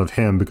make fun of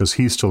him because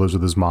he still lives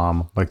with his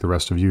mom like the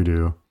rest of you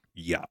do.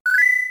 Yeah.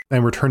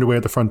 And we're turned away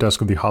at the front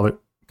desk of the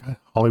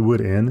Hollywood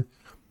Inn.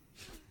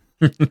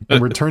 And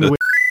we're turned away.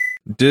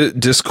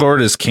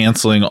 Discord is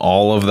canceling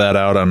all of that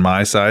out on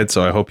my side,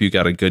 so I hope you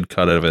got a good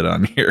cut of it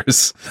on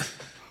yours.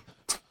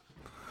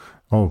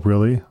 Oh,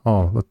 really?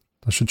 Oh,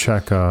 I should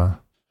check.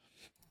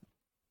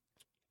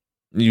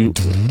 You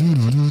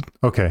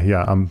Okay,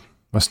 yeah,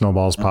 my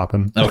snowball's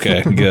popping.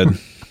 okay? Good.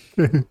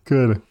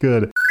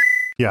 Good.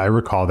 Yeah, I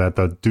recall that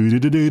the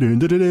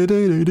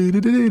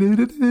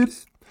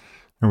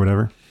or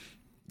whatever.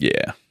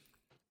 Yeah,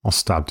 I'll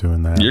stop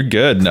doing that. you're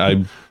good.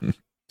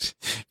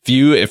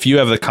 If you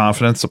have the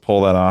confidence to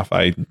pull that off,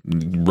 I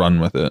run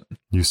with it.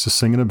 Used to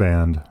sing in a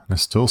band, and I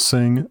still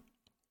sing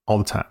all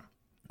the time.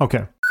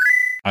 Okay.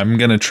 I'm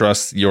gonna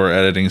trust your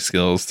editing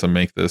skills to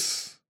make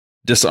this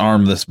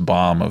disarm this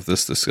bomb of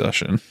this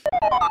discussion.